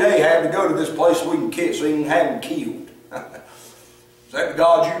persuade Ahab to go to this place so we can have him killed? Is that the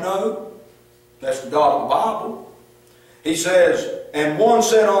God you know? That's the God of the Bible. He says, And one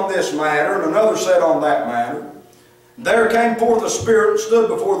said on this matter, and another said on that matter. There came forth a spirit and stood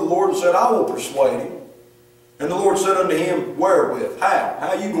before the Lord and said, I will persuade him. And the Lord said unto him, Wherewith? How? How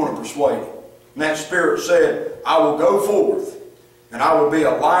are you going to persuade him? And that spirit said, I will go forth and I will be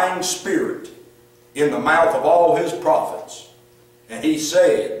a lying spirit in the mouth of all his prophets. And he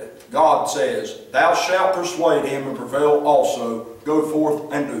said, God says, thou shalt persuade him and prevail also. Go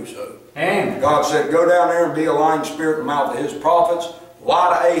forth and do so. Amen. God said, go down there and be a lying spirit in the mouth of his prophets.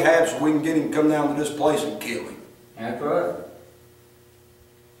 Lie to Ahab so we can get him to come down to this place and kill him. That's right.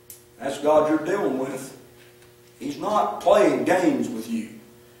 That's God you're dealing with. He's not playing games with you.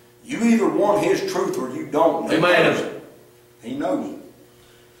 You either want his truth or you don't. Amen. He knows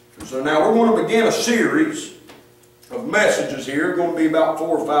it. So now we're going to begin a series of messages here. Going to be about 4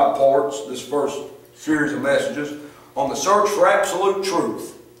 or 5 parts, this first series of messages, on the search for absolute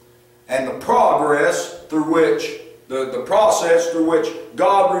truth and the progress through which, the process through which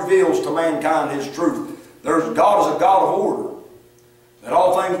God reveals to mankind his truth. God is a God of order. That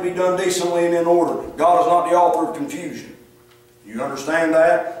all things be done decently and in order. God is not the author of confusion. You understand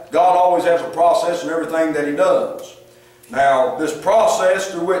that? God always has a process in everything that he does. Now, this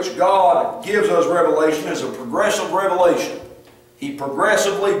process through which God gives us revelation is a progressive revelation. He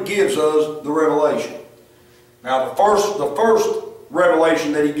progressively gives us the revelation. Now, the first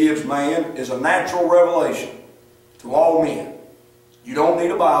revelation that he gives man is a natural revelation to all men. You don't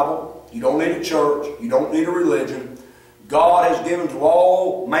need a Bible. You don't need a church. You don't need a religion. God has given to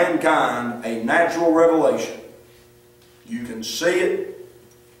all mankind a natural revelation. You can see it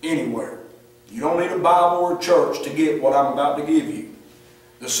anywhere. You don't need a Bible or a church to get what I'm about to give you.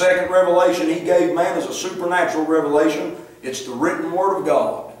 The second revelation he gave man is a supernatural revelation. It's the written Word of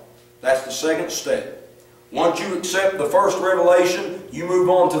God. That's the second step. Once you accept the first revelation, you move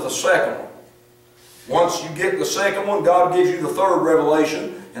on to the second one. Once you get the second one, God gives you the third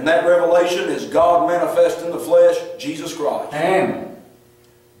revelation, and that revelation is God manifest in the flesh, Jesus Christ. Amen.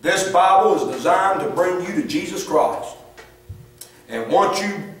 This Bible is designed to bring you to Jesus Christ. And once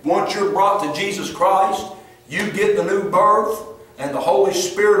you're brought to Jesus Christ, you get the new birth, and the Holy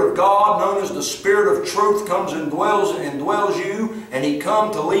Spirit of God, known as the Spirit of truth, comes and dwells you, and he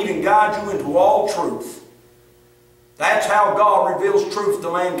comes to lead and guide you into all truth. That's how God reveals truth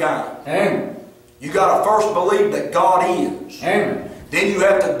to mankind. Amen. You got to first believe that God is. Amen. Then you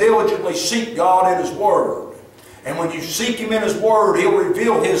have to diligently seek God in his Word. And when you seek him in his Word, he'll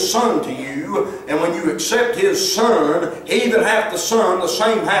reveal his Son to you. And when you accept his Son, he that hath the Son, the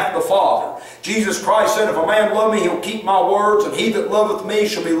same hath the Father. Jesus Christ said, if a man love me, he'll keep my words, and he that loveth me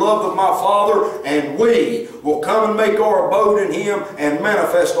shall be loved of my Father, and we will come and make our abode in him and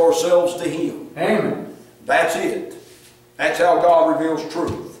manifest ourselves to him. Amen. That's it. That's how God reveals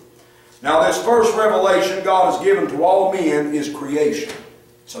truth. Now, this first revelation God has given to all men is creation.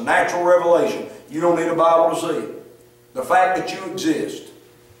 It's a natural revelation. You don't need a Bible to see it. The fact that you exist.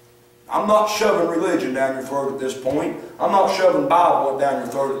 I'm not shoving religion down your throat at this point. I'm not shoving Bible down your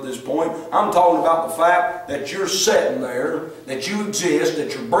throat at this point. I'm talking about the fact that you're sitting there, that you exist,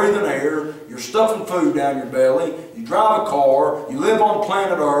 that you're breathing air, you're stuffing food down your belly, you drive a car, you live on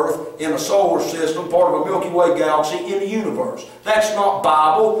planet Earth in a solar system, part of a Milky Way galaxy in the universe. That's not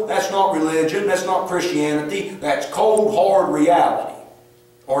Bible, that's not religion, that's not Christianity, that's cold, hard reality.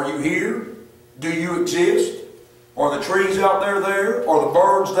 Are you here? Do you exist? Are the trees out there there? Are the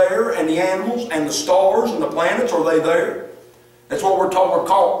birds there? And the animals? And the stars and the planets? Are they there? That's what we're talking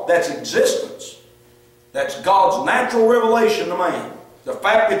about. That's existence. That's God's natural revelation to man. The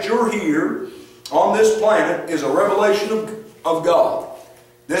fact that you're here on this planet is a revelation of God.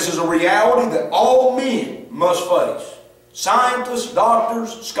 This is a reality that all men must face. Scientists,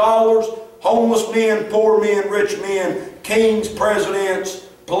 doctors, scholars, homeless men, poor men, rich men, kings, presidents,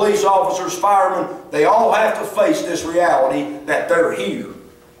 police officers, firemen, they all have to face this reality that they're here.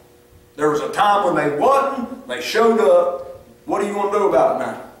 There was a time when they wasn't, they showed up. What are you going to do about it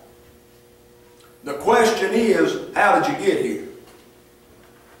now? The question is, how did you get here?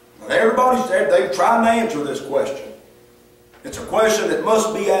 Now, they've tried to answer this question. It's a question that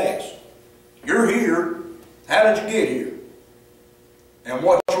must be asked. You're here. How did you get here? And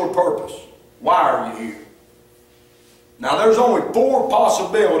what's your purpose? Why are you here? Now, there's only 4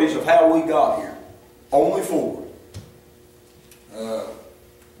 possibilities of how we got here. Only 4. I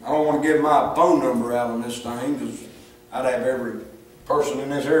don't want to give my phone number out on this thing because I'd have every person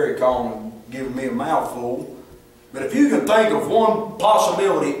in this area calling and giving me a mouthful. But if you can think of one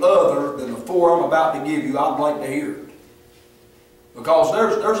possibility other than the 4 I'm about to give you, I'd like to hear it. Because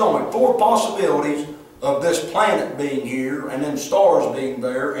there's only 4 possibilities of this planet being here, and then stars being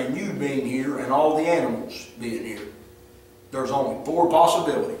there, and you being here, and all the animals being here. There's only 4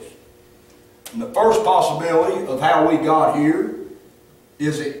 possibilities. And the first possibility of how we got here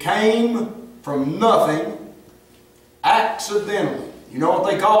is it came from nothing accidentally. You know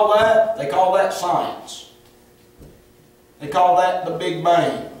what they call that? They call that science. They call that the Big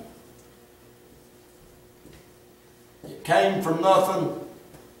Bang. It came from nothing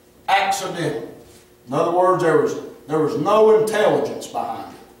accidental. In other words, there was no intelligence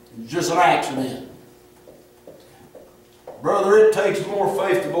behind it. It was just an accident. Brother, it takes more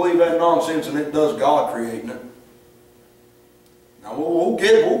faith to believe that nonsense than it does God creating it. Now, we'll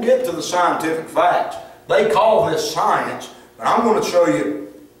get to the scientific facts. They call this science, but I'm going to show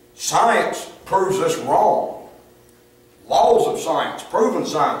you science proves this wrong. Laws of science, proven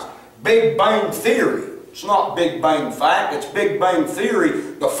science. Big Bang theory. It's not Big Bang fact, it's Big Bang theory.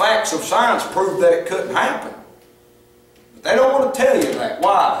 The facts of science prove that it couldn't happen. But they don't want to tell you that.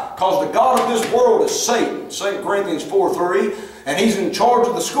 Why? Because the God of this world is Satan, 2 Corinthians 4:3, and he's in charge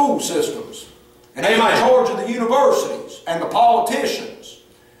of the school systems. And he's in charge of the universities and the politicians.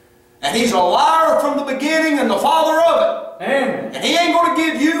 And he's a liar from the beginning and the father of it. Amen. And he ain't going to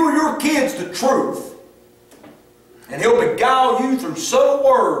give you or your kids the truth. And he'll beguile you through subtle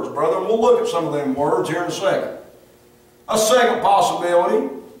words, brother. And we'll look at some of them words here in a second. A second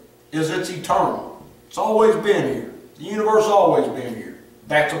possibility is it's eternal. It's always been here. The universe has always been here.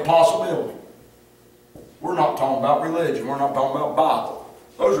 That's a possibility. We're not talking about religion. We're not talking about Bible.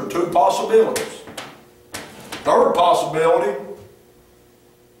 Those are two possibilities. Third possibility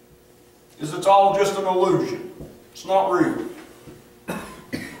is it's all just an illusion. It's not real.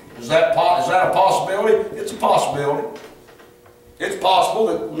 Is that a possibility? It's a possibility. It's possible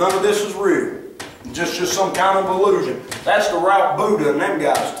that none of this is real. Just some kind of illusion. That's the route Buddha and them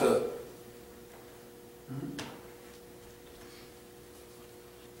guys took.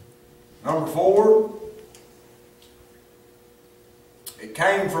 Number 4, it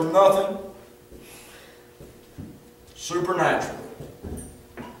came from nothing, supernaturally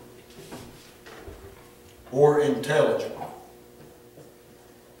or intelligently.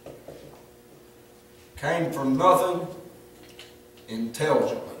 Came from nothing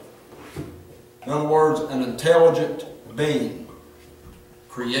intelligently. In other words, an intelligent being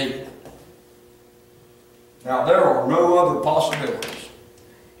created. Now, there are no other possibilities.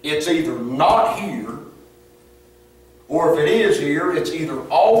 It's either not here, or if it is here, it's either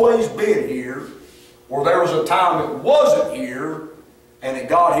always been here, or there was a time it wasn't here, and it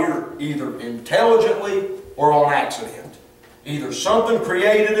got here either intelligently or on accident. Either something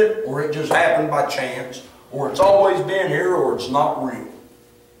created it, or it just happened by chance, or it's always been here, or it's not real.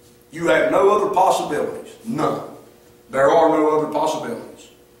 You have no other possibilities. None. There are no other possibilities.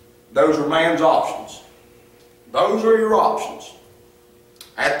 Those are man's options. Those are your options.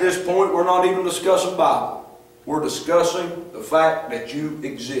 At this point, we're not even discussing Bible. We're discussing the fact that you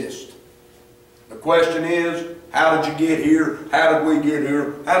exist. The question is, how did you get here? How did we get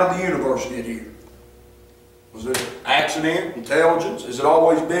here? How did the universe get here? Was it accident, intelligence? Has it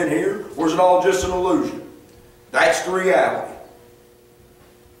always been here? Or is it all just an illusion? That's the reality.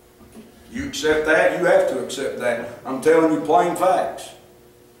 You accept that, you have to accept that. I'm telling you plain facts.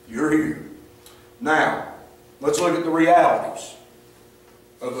 You're here. Now, let's look at the realities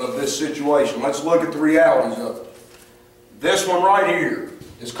of this situation. Let's look at the realities of it. This one right here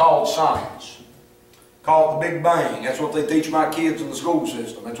is called science. Called the Big Bang. That's what they teach my kids in the school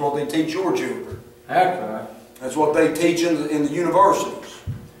system. That's what they teach your children. That's right. That's what they teach in the universities.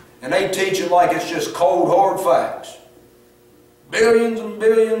 And they teach it like it's just cold, hard facts. Billions and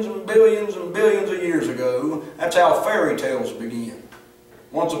billions and billions and billions of years ago, that's how fairy tales begin.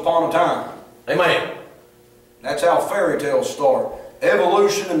 Once upon a time. Amen. That's how fairy tales start.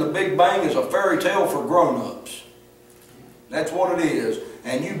 Evolution and the Big Bang is a fairy tale for grown-ups. That's what it is.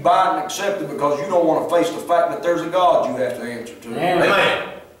 And you buy it and accept it because you don't want to face the fact that there's a God you have to answer to. Amen.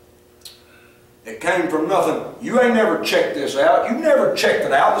 It came from nothing. You ain't never checked this out. You've never checked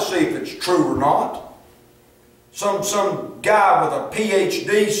it out to see if it's true or not. Some guy with a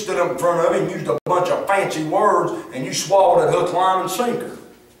PhD stood up in front of him and used a bunch of fancy words, and you swallowed it hook, line, and sinker.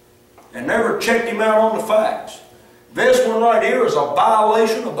 And never checked him out on the facts. This one right here is a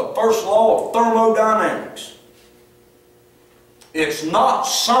violation of the first law of thermodynamics. It's not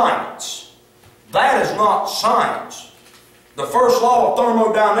science. That is not science. The first law of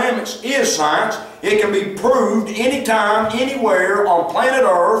thermodynamics is science. It can be proved anytime, anywhere, on planet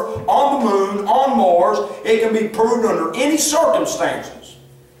Earth, on the moon, on Mars. It can be proved under any circumstances.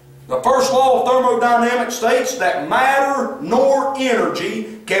 The first law of thermodynamics states that matter nor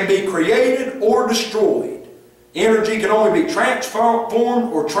energy can be created or destroyed. Energy can only be transformed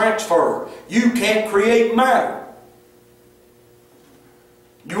or transferred. You can't create matter.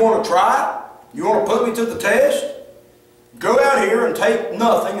 You want to try it? You want to put me to the test? Go out here and take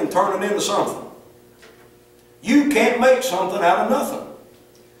nothing and turn it into something. You can't make something out of nothing.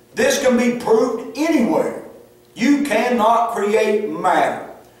 This can be proved anywhere. You cannot create matter.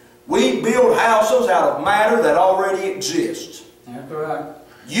 We build houses out of matter that already exists. That's right.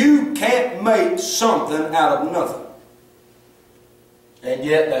 You can't make something out of nothing. And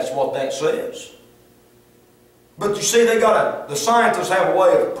yet that's what that says. But you see, the scientists have a way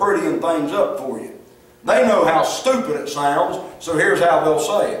of prettying things up for you. They know how stupid it sounds, so here's how they'll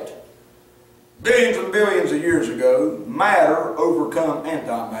say it. Billions and billions of years ago, matter overcome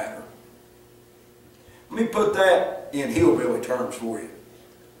antimatter. Let me put that in hillbilly terms for you.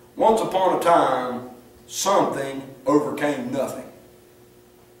 Once upon a time, something overcame nothing.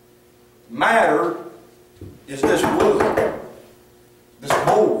 Matter is this wood, this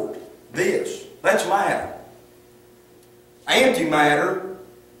board, this. That's matter. Antimatter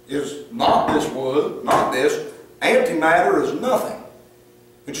is not this wood, not this. Antimatter is nothing.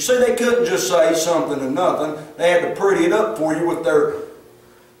 But you see, they couldn't just say something and nothing. They had to pretty it up for you with their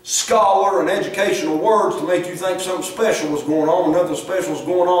scholar and educational words to make you think something special was going on. Nothing special was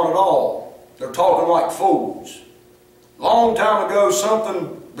going on at all. They're talking like fools. Long time ago,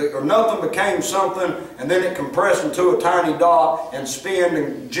 nothing became something, and then it compressed into a tiny dot and spun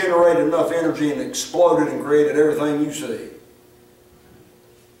and generated enough energy and exploded and created everything you see.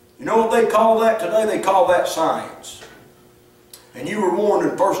 You know what they call that today? They call that science. And you were warned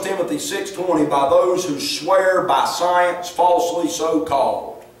in 1 Timothy 6:20 by those who swear by science falsely so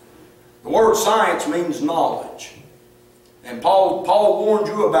called. The word science means knowledge. And Paul warned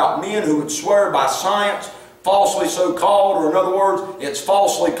you about men who would swear by science falsely so called, or in other words, it's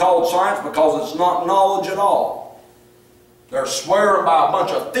falsely called science because it's not knowledge at all. They're swearing by a bunch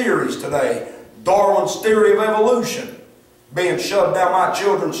of theories today. Darwin's theory of evolution being shoved down my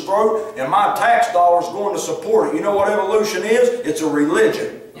children's throat, and my tax dollars going to support it. You know what evolution is? It's a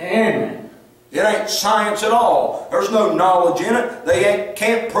religion. Amen. It ain't science at all. There's no knowledge in it. They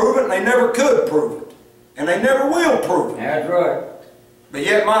can't prove it, and they never could prove it. And they never will prove it. That's right. But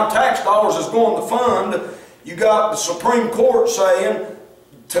yet my tax dollars is going to fund. You got the Supreme Court saying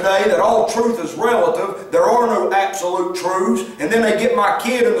today that all truth is relative. There are no absolute truths. And then they get my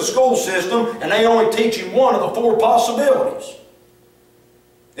kid in the school system and they only teach him one of the 4 possibilities.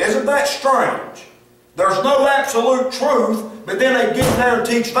 Isn't that strange? There's no absolute truth, but then they get there and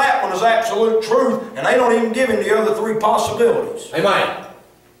teach that one as absolute truth, and they don't even give him the other 3 possibilities. Amen.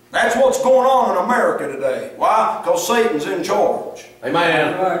 That's what's going on in America today. Why? Because Satan's in charge.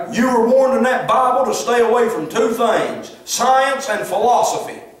 Amen. Right. You were warned in that Bible to stay away from 2 things, science and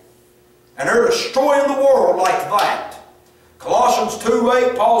philosophy. And they're destroying the world like that. Colossians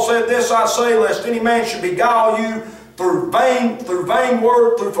 2:8, Paul said, "This I say, lest any man should beguile you through vain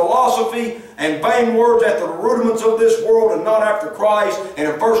word, through philosophy, and vain words after the rudiments of this world and not after Christ." And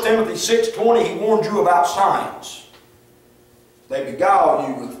in 1 Timothy 6:20, he warned you about science. They beguile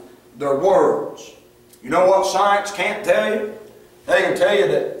you with their words. You know what science can't tell you? They can tell you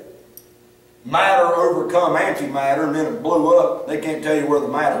that matter overcome antimatter and then it blew up. They can't tell you where the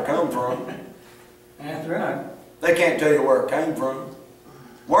matter come from. That's right. They can't tell you where it came from.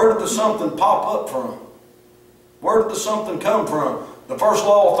 Where did the something pop up from? Where did the something come from? The first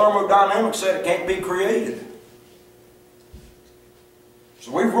law of thermodynamics said it can't be created.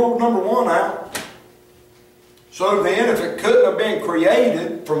 So we've ruled number 1 out. So then, if it couldn't have been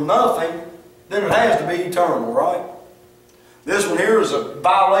created from nothing, then it has to be eternal, right? This one here is a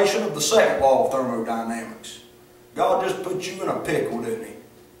violation of the 2nd law of thermodynamics. God just put you in a pickle, didn't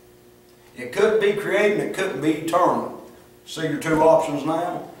He? It couldn't be created and it couldn't be eternal. See your 2 options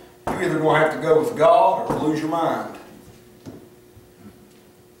now? You're either going to have to go with God or lose your mind.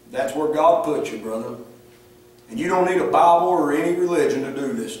 That's where God put you, brother. And you don't need a Bible or any religion to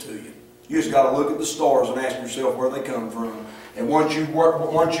do this to you. You just got to look at the stars and ask yourself where they come from. And once you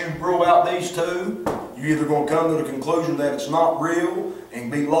rule out these 2, you're either going to come to the conclusion that it's not real and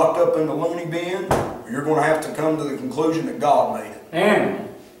be locked up in the loony bin, or you're going to have to come to the conclusion that God made it. Amen.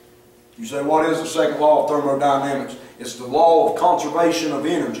 You say, what is the 2nd law of thermodynamics? It's the law of conservation of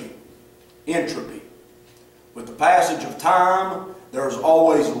energy, entropy. With the passage of time, there's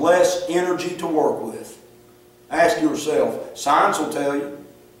always less energy to work with. Ask yourself, science will tell you.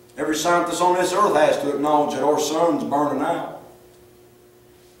 Every scientist on this earth has to acknowledge that our sun's burning out.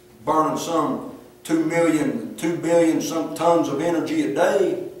 Burning some 2 billion some tons of energy a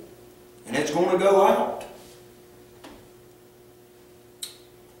day. And it's going to go out.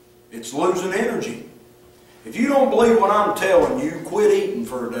 It's losing energy. If you don't believe what I'm telling you, quit eating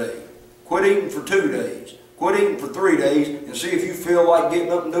for a day. Quit eating for 2 days. Quit eating for 3 days and see if you feel like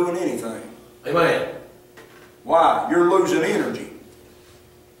getting up and doing anything. Amen. Why? You're losing energy.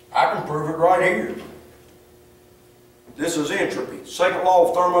 I can prove it right here. This is entropy. 2nd law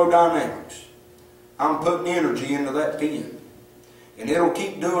of thermodynamics. I'm putting energy into that pen. And it'll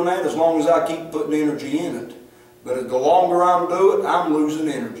keep doing that as long as I keep putting energy in it. But the longer I'm doing it, I'm losing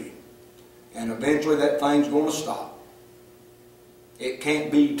energy. And eventually that thing's going to stop. It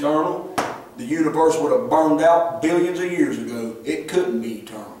can't be eternal. The universe would have burned out billions of years ago. It couldn't be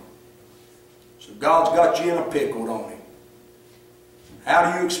eternal. So God's got you in a pickle, don't He?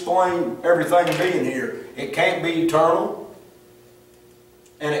 How do you explain everything being here? It can't be eternal.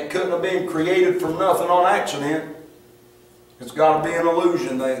 And it couldn't have been created from nothing on accident. It's got to be an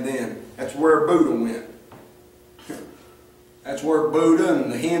illusion then. That's where Buddha went. That's where Buddha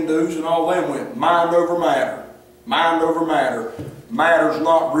and the Hindus and all them went. Mind over matter. Mind over matter. Matter's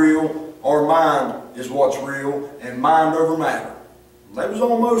not real, or mind is what's real, and mind over matter. They was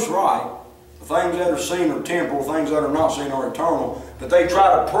almost right. The things that are seen are temporal, things that are not seen are eternal. But they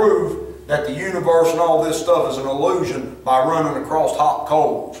try to prove that the universe and all this stuff is an illusion by running across hot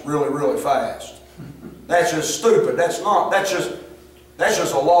coals really, really fast. That's just stupid. That's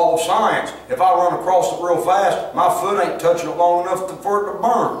just a law of science. If I run across it real fast, my foot ain't touching it long enough for it to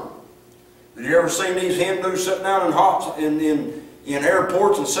burn. Have you ever seen these Hindus sitting down in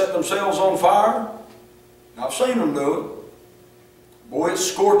airports and set themselves on fire? I've seen them do it. Boy, it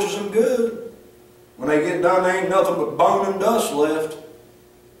scorches them good. When they get done, there ain't nothing but bone and dust left.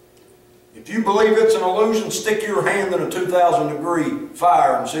 If you believe it's an illusion, stick your hand in a 2,000-degree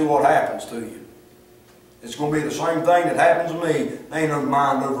fire and see what happens to you. It's going to be the same thing that happens to me. There ain't no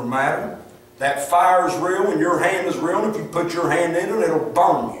mind over matter. That fire is real and your hand is real, and if you put your hand in it, it'll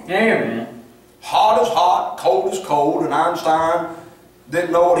burn you. Amen. Hot is hot, cold is cold, and Einstein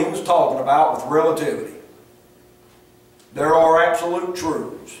didn't know what he was talking about with relativity. There are absolute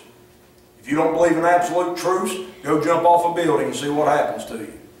truths. If you don't believe in absolute truths, go jump off a building and see what happens to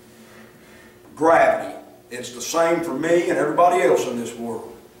you. Gravity. It's the same for me and everybody else in this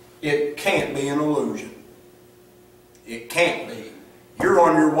world. It can't be an illusion. It can't be. You're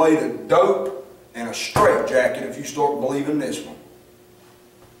on your way to dope and a straitjacket if you start believing this one.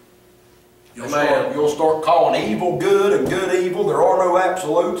 You'll start calling evil good and good evil. There are no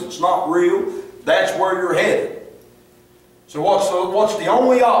absolutes. It's not real. That's where you're headed. So what's the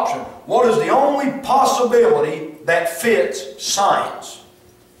only option? What is the only possibility that fits science?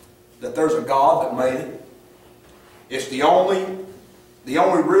 That there's a God that made it. It's the only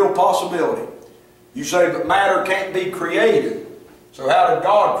real possibility. You say, but matter can't be created. So how did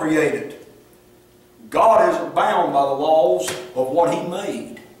God create it? God isn't bound by the laws of what He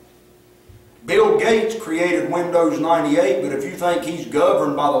made. Bill Gates created Windows 98, but if you think he's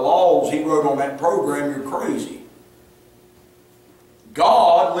governed by the laws he wrote on that program, you're crazy.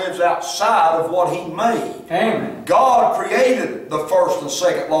 God lives outside of what He made. Amen. God created the first and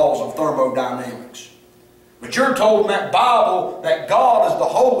second laws of thermodynamics. But you're told in that Bible that God is the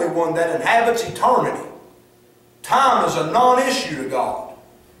Holy One that inhabits eternity. Time is a non-issue to God.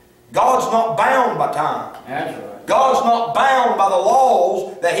 God's not bound by time. That's right. God's not bound by the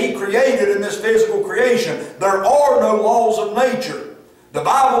laws that He created in this physical creation. There are no laws of nature. The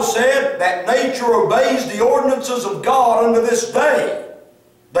Bible said that nature obeys the ordinances of God unto this day.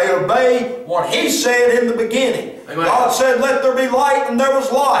 They obey what He said in the beginning. Amen. God said, let there be light, and there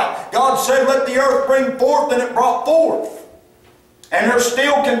was light. God said, let the earth bring forth, and it brought forth. And they're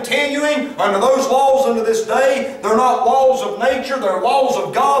still continuing under those laws unto this day. They're not laws of nature, they're laws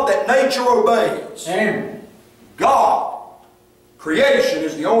of God that nature obeys. Amen. God. Creation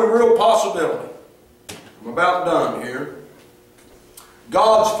is the only real possibility. I'm about done here.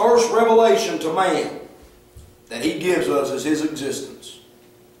 God's first revelation to man that He gives us is His existence.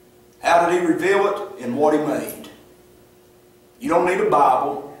 How did He reveal it? In what He made. You don't need a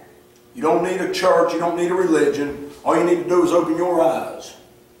Bible. You don't need a church. You don't need a religion. All you need to do is open your eyes.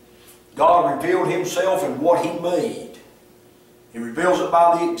 God revealed Himself in what He made. He reveals it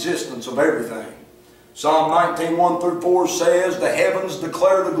by the existence of everything. Psalm 19:1-4 says, the heavens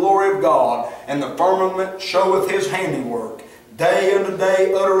declare the glory of God, and the firmament showeth His handiwork. Day unto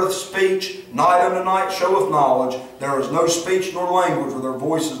day uttereth speech, night unto night showeth knowledge. There is no speech nor language where their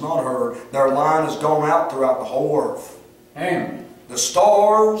voice is not heard. Their line is gone out throughout the whole earth. Amen. The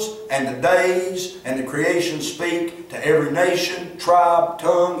stars and the days and the creation speak to every nation, tribe,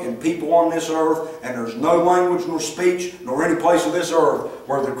 tongue, and people on this earth, and there's no language nor speech nor any place of this earth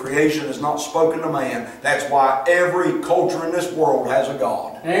where the creation is not spoken to man. That's why every culture in this world has a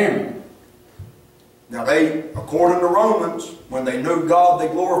God. Amen. Now they, according to Romans, when they knew God, they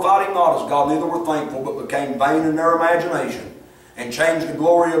glorified Him not as God, neither were thankful, but became vain in their imagination, and changed the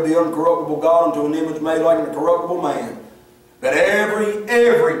glory of the uncorruptible God into an image made like an incorruptible man. That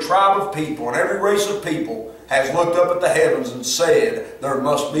every tribe of people and every race of people has looked up at the heavens and said, there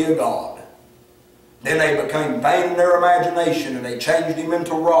must be a God. Then they became vain in their imagination, and they changed him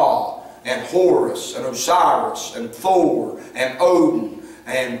into Ra, and Horus, and Osiris, and Thor, and Odin,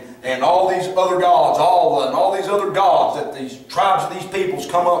 and all these other gods, and all these other gods that these tribes of these peoples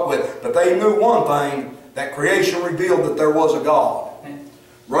come up with. But they knew one thing, that creation revealed that there was a God.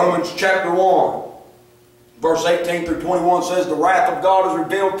 Romans chapter 1, verse 18 through 21 says, the wrath of God is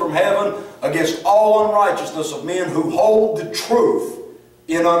revealed from heaven against all unrighteousness of men who hold the truth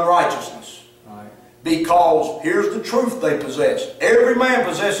in unrighteousness. Right. Because here's the truth they possess. Every man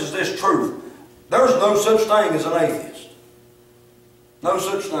possesses this truth. There's no such thing as an atheist. No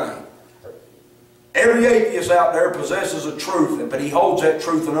such thing. Every atheist out there possesses a truth, but he holds that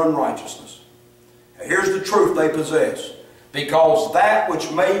truth in unrighteousness. Now, here's the truth they possess. Because that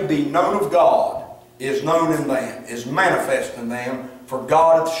which may be known of God is known in them, is manifest in them, for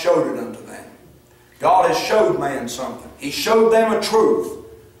God hath showed it unto them. God has showed man something. He showed them a truth.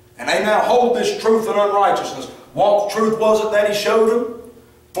 And they now hold this truth in unrighteousness. What truth was it that He showed them?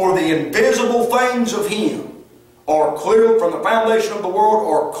 For the invisible things of Him are clear from the foundation of the world,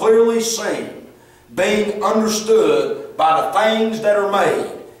 are clearly seen, being understood by the things that are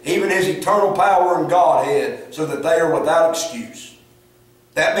made, even His eternal power and Godhead, so that they are without excuse.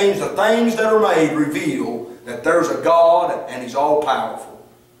 That means the things that are made reveal that there's a God and He's all-powerful.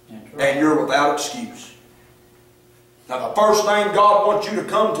 Right. And you're without excuse. Now the first thing God wants you to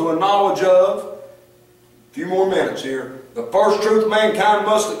come to a knowledge of, a few more minutes here, the first truth mankind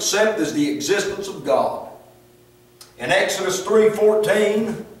must accept is the existence of God. In Exodus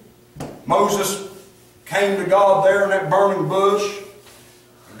 3:14, Moses came to God there in that burning bush.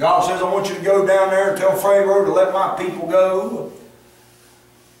 God says, I want you to go down there and tell Pharaoh to let my people go.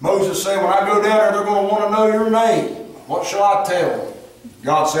 Moses said, when I go down there, they're going to want to know your name. What shall I tell them?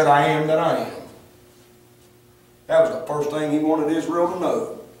 God said, I am that I am. That was the first thing He wanted Israel to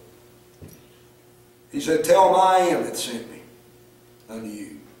know. He said, tell them I am that sent me unto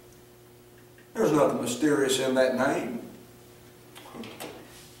you. There's nothing mysterious in that name.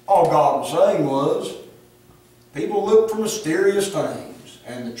 All God was saying was, people look for mysterious things.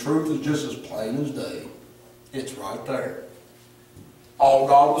 And the truth is just as plain as day. It's right there. All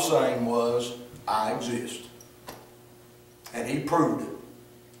God was saying was, I exist. And He proved it.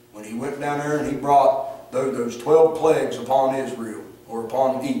 When He went down there and He brought those 12 plagues upon Israel, or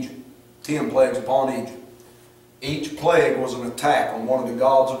upon Egypt. 10 plagues upon Egypt. Each plague was an attack on one of the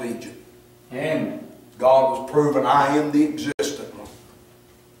gods of Egypt. Amen. God was proving, I am the existent one.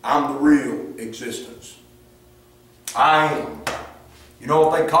 I'm the real existence. I am. You know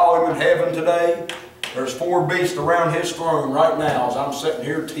what they call Him in heaven today? There's 4 beasts around His throne right now as I'm sitting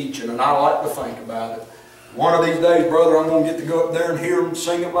here teaching, and I like to think about it. One of these days, brother, I'm going to get to go up there and hear Him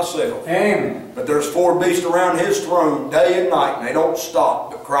sing it myself. Amen. But there's 4 beasts around His throne day and night, and they don't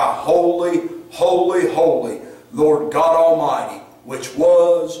stop but cry, holy, holy, holy, Lord God Almighty, which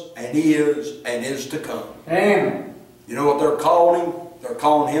was and is to come. Amen. You know what they're calling Him? They're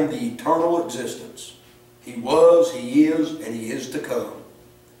calling Him the eternal existence. He was, He is, and He is to come.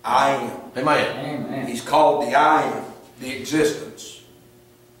 I am. Amen. Amen. He's called the I am, the existence.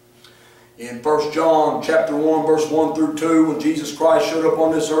 In 1 John chapter 1, verse 1 through 2, when Jesus Christ showed up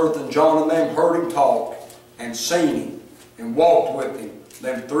on this earth and John and them heard Him talk and seen Him and walked with Him,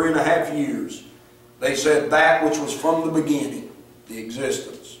 them 3.5 years, they said that which was from the beginning, the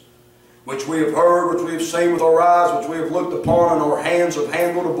existence, which we have heard, which we have seen with our eyes, which we have looked upon, and our hands have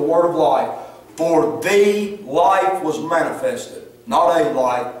handled of the word of life. For the life was manifested. Not a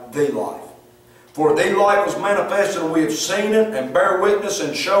life, the life. For the life was manifested, and we have seen it, and bear witness,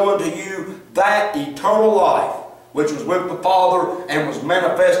 and show unto you that eternal life, which was with the Father, and was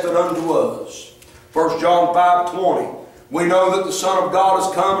manifested unto us. 1 John 5:20. We know that the Son of God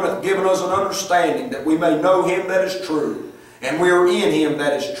is come, and hath given us an understanding, that we may know Him that is true. And we are in Him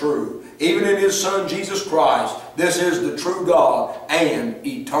that is true, even in His Son Jesus Christ. This is the true God and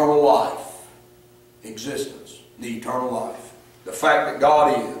eternal life. Existence, the eternal life. The fact that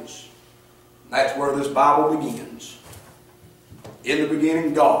God is. That's where this Bible begins. In the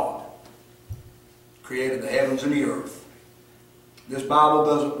beginning, God created the heavens and the earth. This Bible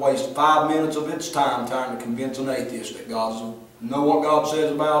doesn't waste 5 minutes of its time trying to convince an atheist that God's... Know what God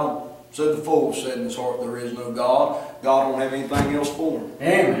says about him? Said the fool said in his heart, there is no God. God don't have anything else for him.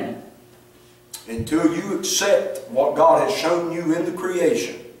 Amen. Until you accept what God has shown you in the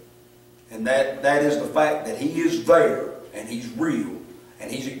creation, and that is the fact that He is there, and He's real,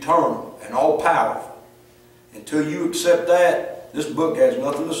 and He's eternal, and all-powerful. Until you accept that, this book has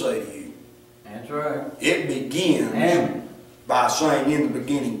nothing to say to you. That's right. It begins Amen. by saying, in the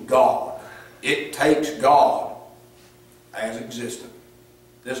beginning, God. It takes God as existent.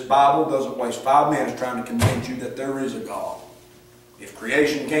 This Bible doesn't waste 5 minutes trying to convince you that there is a God. If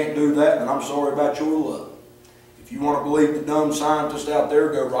creation can't do that, then I'm sorry about your luck. If you want to believe the dumb scientists out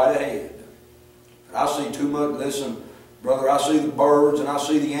there, go right ahead. But I see too much. Listen, brother, I see the birds and I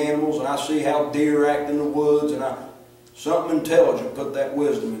see the animals and I see how deer act in the woods, and something intelligent put that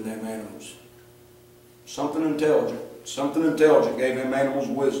wisdom in them animals. Something intelligent. Something intelligent gave them animals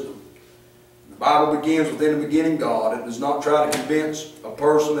wisdom. The Bible begins with, in the beginning, God. It does not try to convince a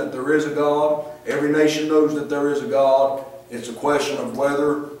person that there is a God. Every nation knows that there is a God. It's a question of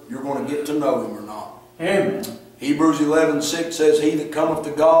whether you're going to get to know Him or not. Amen. Hebrews 11:6 says, He that cometh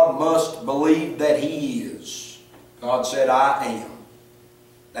to God must believe that He is. God said, I am.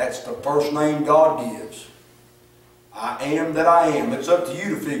 That's the first name God gives. I am that I am. It's up to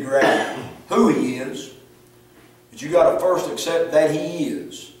you to figure out who He is. But you got to first accept that He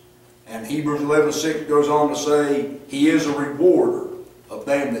is. And Hebrews 11:6 goes on to say, He is a rewarder of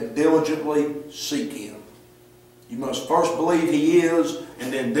them that diligently seek Him. You must first believe He is,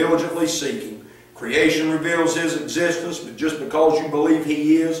 and then diligently seek Him. Creation reveals His existence, but just because you believe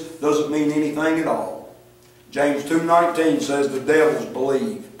He is doesn't mean anything at all. James 2:19 says, the devils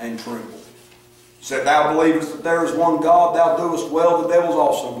believe and tremble. He said, Thou believest that there is one God, thou doest well. The devils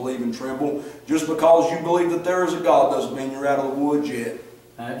also believe and tremble. Just because you believe that there is a God doesn't mean you're out of the woods yet.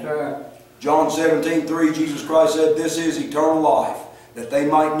 That's right. John 17:3, Jesus Christ said, This is eternal life, that they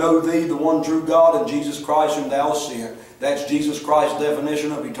might know Thee, the one true God, and Jesus Christ whom Thou hast sent. That's Jesus Christ's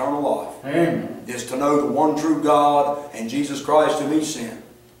definition of eternal life. Amen. Is to know the one true God and Jesus Christ whom He sent.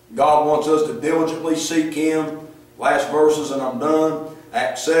 God wants us to diligently seek Him. Last verses and I'm done.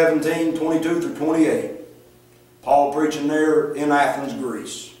 Acts 17:22 through 28. Paul preaching there in Athens,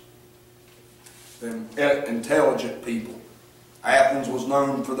 Greece. Them intelligent people. Athens was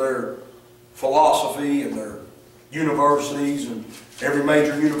known for their philosophy and their universities, and every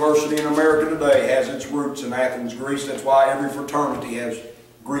major university in America today has its roots in Athens, Greece. That's why every fraternity has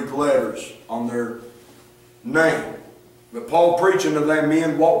Greek letters on their name. But Paul preaching to them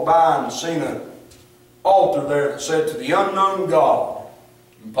men walked by and seen an altar there that said, To the unknown God.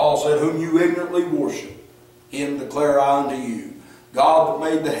 And Paul said, Whom you ignorantly worship, Him declare I unto you. God that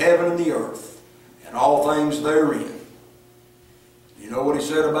made the heaven and the earth, and all things therein. You know what He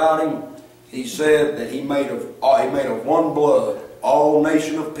said about Him? He said that He made of one blood all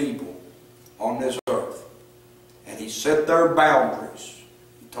nation of people on this earth. And He set their boundaries.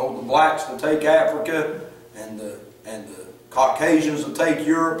 He told the blacks to take Africa, and the Caucasians to take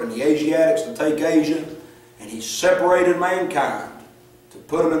Europe, and the Asiatics to take Asia. And He separated mankind to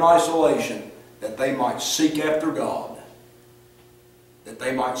put them in isolation, that they might seek after God. That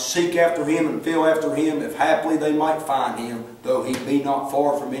they might seek after Him and feel after Him, if haply they might find Him, though He be not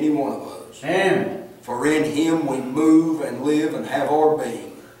far from any one of us. Amen. For in Him we move and live and have our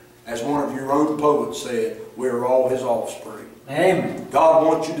being. As one of your own poets said, we are all His offspring. Amen. God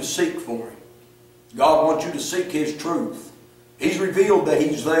wants you to seek for Him. God wants you to seek His truth. He's revealed that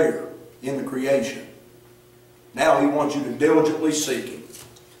He's there in the creation. Now He wants you to diligently seek Him.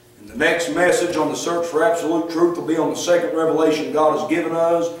 And the next message on the search for absolute truth will be on the second revelation God has given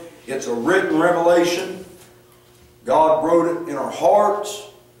us. It's a written revelation. God wrote it in our hearts,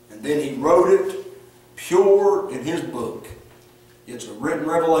 and then He wrote it pure in His book. It's a written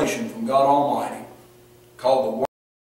revelation from God Almighty called the Word.